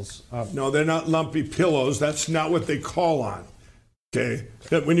calls. No, they're not lumpy pillows. That's not what they call on. Okay?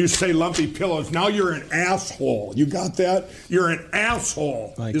 That when you say lumpy pillows, now you're an asshole. You got that? You're an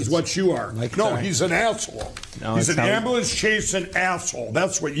asshole, is what you are. No, he's an asshole. No, he's an ambulance chasing asshole.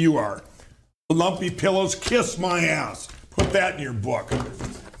 That's what you are. Lumpy pillows, kiss my ass. Put that in your book.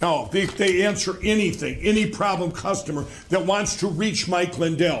 No, they answer anything, any problem customer that wants to reach Mike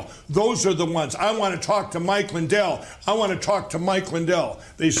Lindell. Those are the ones. I want to talk to Mike Lindell. I want to talk to Mike Lindell.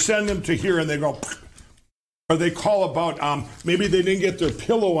 They send them to here and they go, or they call about maybe they didn't get their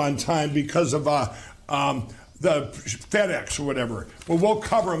pillow on time because of the FedEx or whatever. Well, we'll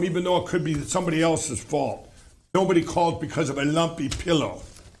cover them even though it could be somebody else's fault. Nobody called because of a lumpy pillow.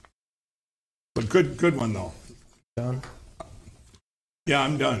 But good one, though. Done? Yeah,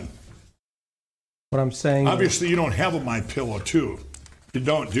 I'm done. What I'm saying Obviously, you don't have a My Pillow, too. You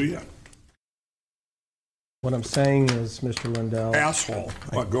don't, do you? What I'm saying is, Mr. Lindell. Asshole.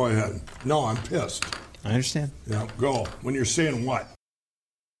 Go ahead. No, I'm pissed. I understand. Yeah, go. When you're saying what?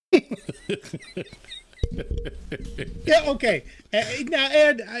 Yeah, okay. Now,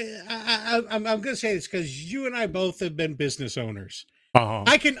 Ed, I'm going to say this because you and I both have been business owners. Uh-huh.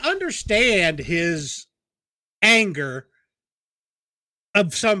 I can understand his anger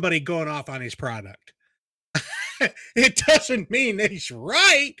of somebody going off on his product. It doesn't mean that he's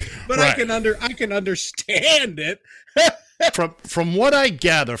right, but Right. I can understand it. From what I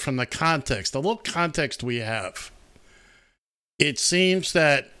gather from the context, the little context we have, it seems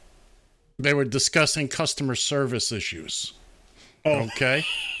that they were discussing customer service issues. Okay.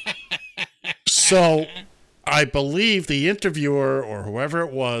 So I believe the interviewer or whoever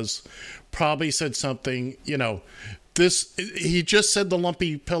it was probably said something, he just said the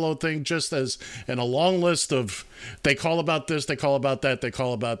lumpy pillow thing just as in a long list of they call about this, they call about that, they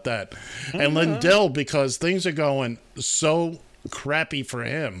call about that. And Lindell, because things are going so crappy for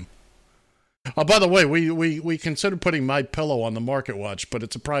him. Oh, by the way, we considered putting My Pillow on the Market Watch, but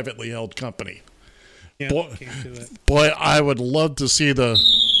it's a privately held company. Yeah, can't do it. Boy, I would love to see the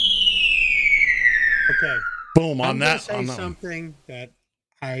Okay. boom on I'm that. gonna On say that one. something that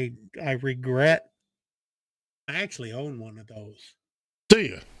I regret. I actually own one of those. Do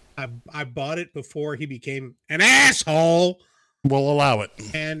you? I bought it before he became an asshole. We'll allow it.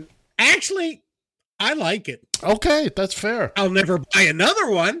 And actually, I like it. Okay, that's fair. I'll never buy another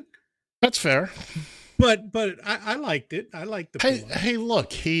one. That's fair. But I liked it. I liked the pillow. Hey,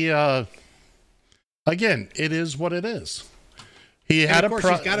 look, he again, it is what it is. He And had of a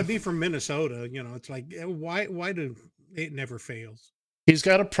course, he's got to be from Minnesota. It's like why do it never fails? He's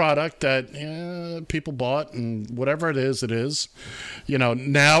got a product that people bought, and whatever it is, it is.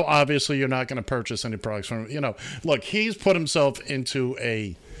 Now obviously you're not going to purchase any products from him. Look, he's put himself into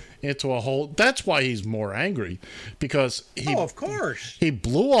a hole. That's why he's more angry, because of course, he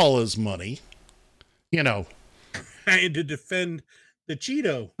blew all his money. I had to defend the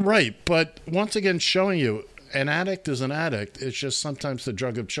Cheeto. Right, but once again, showing you an addict is an addict. It's just sometimes the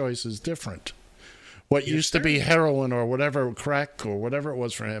drug of choice is different. What used to be heroin or whatever, crack or whatever it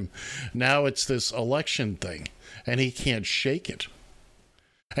was for him, now it's this election thing, and he can't shake it.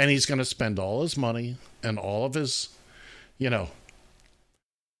 And he's going to spend all his money and all of his,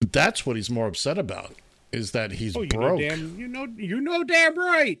 that's what he's more upset about, is that he's broke. You know damn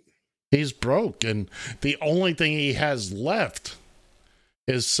right. He's broke, and the only thing he has left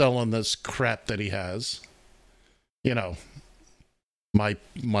is selling this crap that he has. My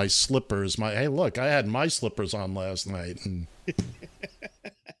slippers, hey, look, I had my slippers on last night, and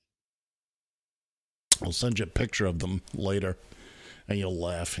I'll send you a picture of them later, and you'll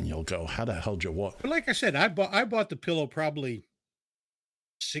laugh, and you'll go, how the hell did you walk? But like I said, I bought the pillow probably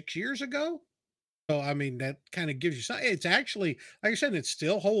 6 years ago. So, I mean, that kind of gives you something. It's actually, like I said, it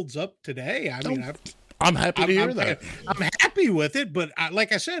still holds up today. I'm happy to hear that. I'm happy with it, but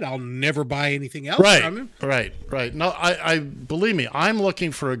like I said, I'll never buy anything else from him. Right. No, I believe me, I'm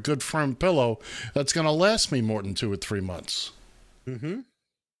looking for a good firm pillow that's going to last me more than 2 or 3 months. Mm-hmm.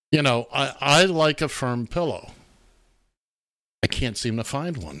 I like a firm pillow. I can't seem to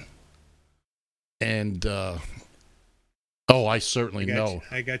find one. And, I certainly know.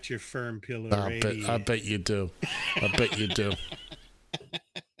 I got your firm pillow ready. I bet you do.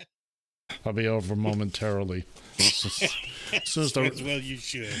 I'll be over momentarily. Well, you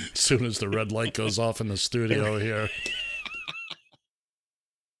should. As soon as the red light goes off in the studio here.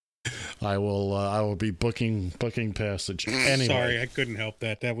 I will be booking passage. Anyway. Sorry, I couldn't help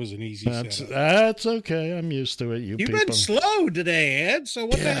that. That was an easy setup. That's okay. I'm used to it. You've been slow today, Ed. So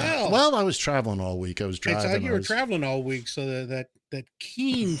what the hell? Well, I was traveling all week. I was driving. I thought you were traveling all week, so that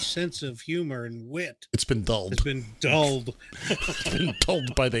keen sense of humor and wit. It's been dulled. It's been dulled. It's been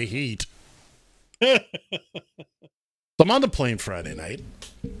dulled by the heat. I'm on the plane Friday night,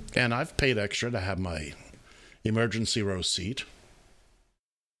 and I've paid extra to have my emergency row seat.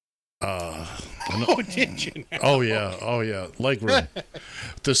 Did you? Now? Oh yeah, leg room.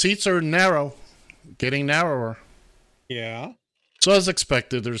 The seats are narrow, getting narrower. Yeah. So as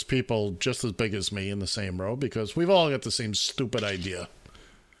expected, there's people just as big as me in the same row because we've all got the same stupid idea.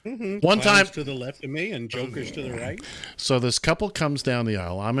 Mm-hmm. One time to the left of me and jokers to the right. So this couple comes down the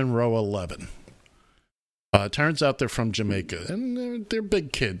aisle. I'm in row 11. Turns out they're from Jamaica, and they're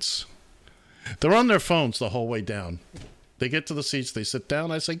big kids. They're on their phones the whole way down. They get to the seats, they sit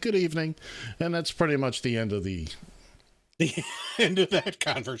down, I say, good evening, and that's pretty much the end of the end of that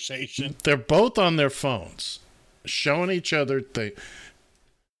conversation. They're both on their phones, showing each other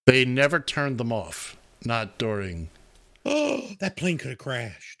they never turned them off, not during... Oh, that plane could have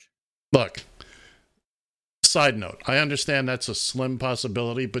crashed. Look, side note, I understand that's a slim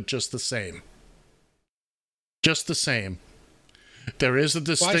possibility, but just the same. Just the same. There is a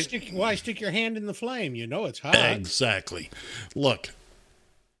distinct... Why stick your hand in the flame? You know it's hot. Exactly. Look,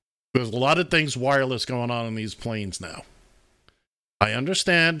 there's a lot of things wireless going on in these planes now. I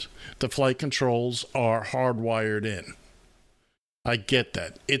understand the flight controls are hardwired in. I get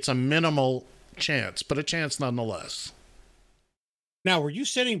that. It's a minimal chance, but a chance nonetheless. Now, were you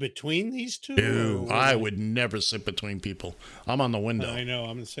sitting between these two? No, I would never sit between people. I'm on the window. I know,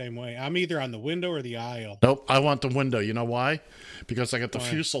 I'm the same way. I'm either on the window or the aisle. Nope, I want the window. You know why? Because I got the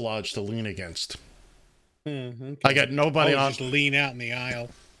fuselage to lean against. Okay. I got nobody on. Just lean out in the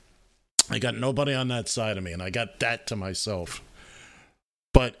aisle. I got nobody on that side of me, and I got that to myself.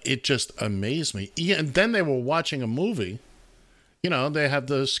 But it just amazed me. Yeah, and then they were watching a movie. You know, they have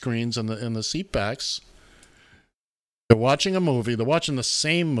the screens in the seat backs. They're watching a movie. They're watching the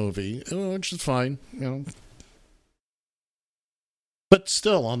same movie, which is fine, you know. But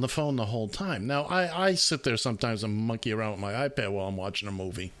still on the phone the whole time. Now, I sit there sometimes and monkey around with my iPad while I'm watching a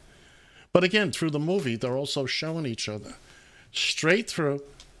movie. But again, through the movie, they're also showing each other straight through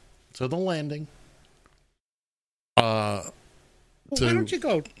to the landing. Why don't you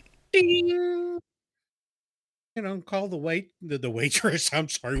go ding? You know, call the waitress. I'm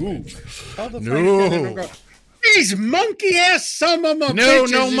sorry. Ooh. Call the flight attendant. These monkey ass some of them.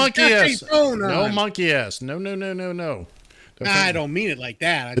 No monkey ass. No monkey ass. No. I don't mean it like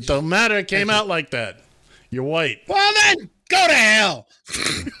that. It don't matter. It came out like that. You're white. Well, then go to hell.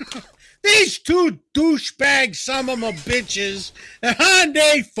 These two douchebags, some of them bitches, on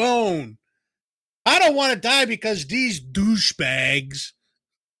their phone. I don't want to die because these douchebags.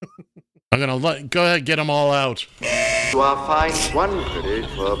 I'm going to go ahead and get them all out. You are fined 1 credit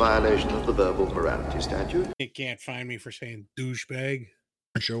for a violation of the verbal morality statute. You can't fine me for saying douchebag.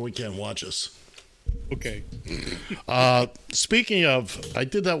 Sure we can. Watch us. Okay. Speaking of, I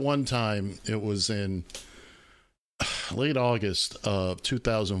did that one time. It was in late August of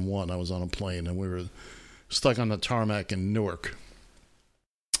 2001. I was on a plane, and we were stuck on the tarmac in Newark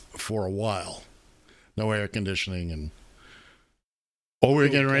for a while. No air conditioning, and we're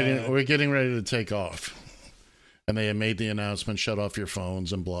getting ready to take off. And they had made the announcement, shut off your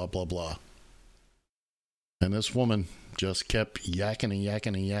phones and blah, blah, blah. And this woman just kept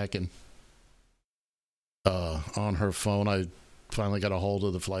yakking on her phone. I finally got a hold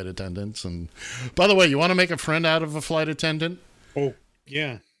of the flight attendants. And by the way, you want to make a friend out of a flight attendant? Oh,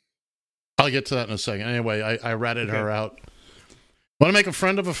 yeah. I'll get to that in a second. Anyway, I ratted her out. Want to make a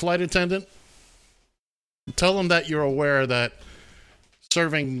friend of a flight attendant? Tell them that you're aware that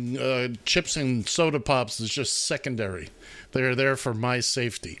serving chips and soda pops is just secondary. They are there for my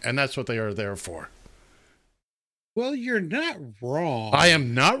safety, and that's what they are there for. Well, you're not wrong. I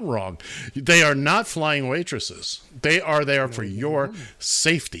am not wrong. They are not flying waitresses. They are there for your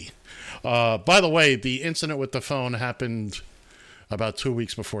safety. By the way, the incident with the phone happened about 2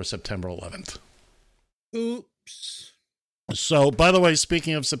 weeks before September 11th. Oops. So, by the way,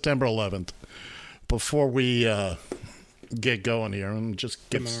 speaking of September 11th, before we get going here and just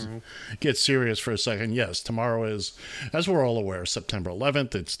get serious for a second, yes, tomorrow is, as we're all aware, September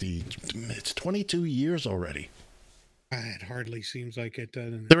 11th. It's 22 years already. It hardly seems like it,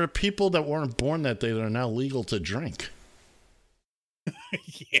 doesn't it? There are people that weren't born that day that are now legal to drink.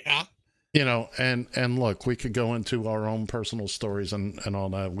 Yeah. You know, and look, we could go into our own personal stories and all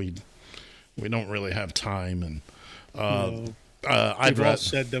that. We don't really have time, and no. I've all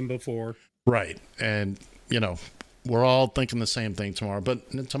said them before. Right. And, we're all thinking the same thing tomorrow.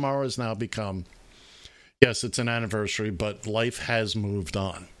 But tomorrow has now become, yes, it's an anniversary, but life has moved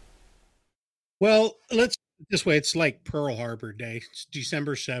on. Well, let's put it this way. It's like Pearl Harbor Day. It's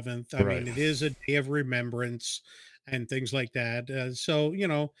December 7th. I mean, it is a day of remembrance and things like that. So,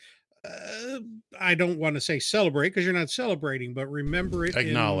 I don't want to say celebrate because you're not celebrating, but remember it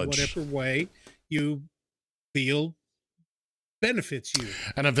in whatever way you feel benefits you.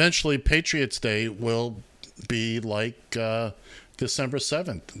 And eventually Patriots Day will be like December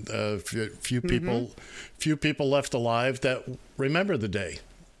 7th. Few people left alive that remember the day.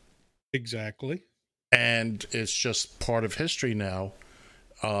 Exactly. And it's just part of history now.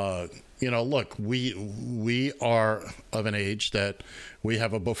 Look, we are of an age that we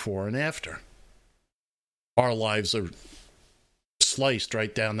have a before and after. Our lives are sliced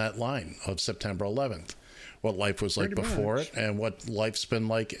right down that line of September 11th. What life was like before it and what life's been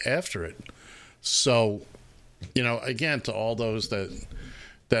like after it. So, again, to all those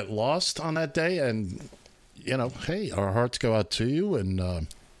that lost on that day, and, hey, our hearts go out to you, and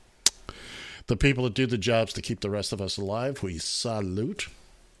the people that do the jobs to keep the rest of us alive, we salute.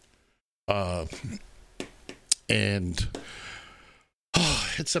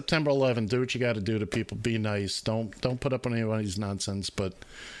 It's September 11th. Do what you got to do to people. Be nice. Don't put up with anybody's nonsense. But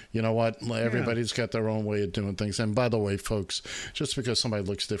you know what? Everybody's got their own way of doing things. And by the way, folks, just because somebody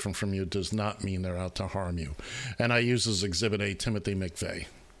looks different from you does not mean they're out to harm you. And I use as Exhibit A Timothy McVeigh.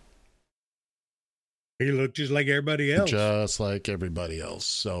 He looked just like everybody else. Just like everybody else.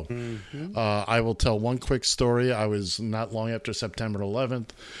 So I will tell one quick story. I was not long after September 11th.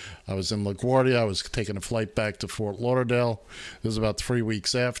 I was in LaGuardia. I was taking a flight back to Fort Lauderdale. It was about 3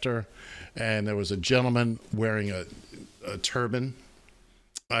 weeks after. And there was a gentleman wearing a turban.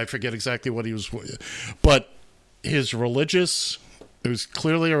 I forget exactly what he was. But his religious, it was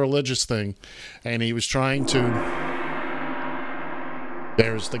clearly a religious thing. And he was trying to,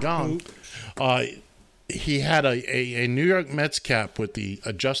 there's the gong. He had a New York Mets cap with the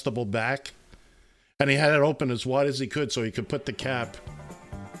adjustable back, and he had it open as wide as he could so he could put the cap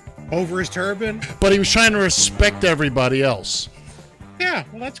over his turban. But he was trying to respect everybody else. Yeah,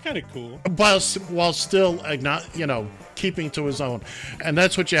 well, that's kind of cool. While still, keeping to his own. And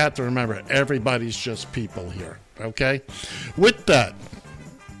that's what you have to remember. Everybody's just people here, okay? With that,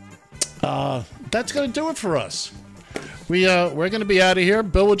 that's going to do it for us. We're going to be out of here.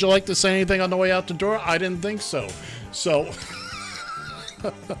 Bill, would you like to say anything on the way out the door? I didn't think so. So,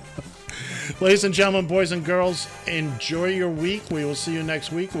 ladies and gentlemen, boys and girls, enjoy your week. We will see you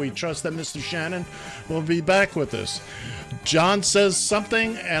next week. We trust that Mr. Shannon will be back with us. John says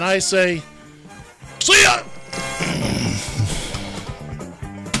something, and I say, see ya!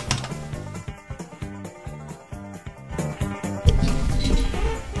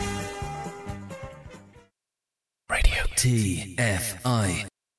 TFI.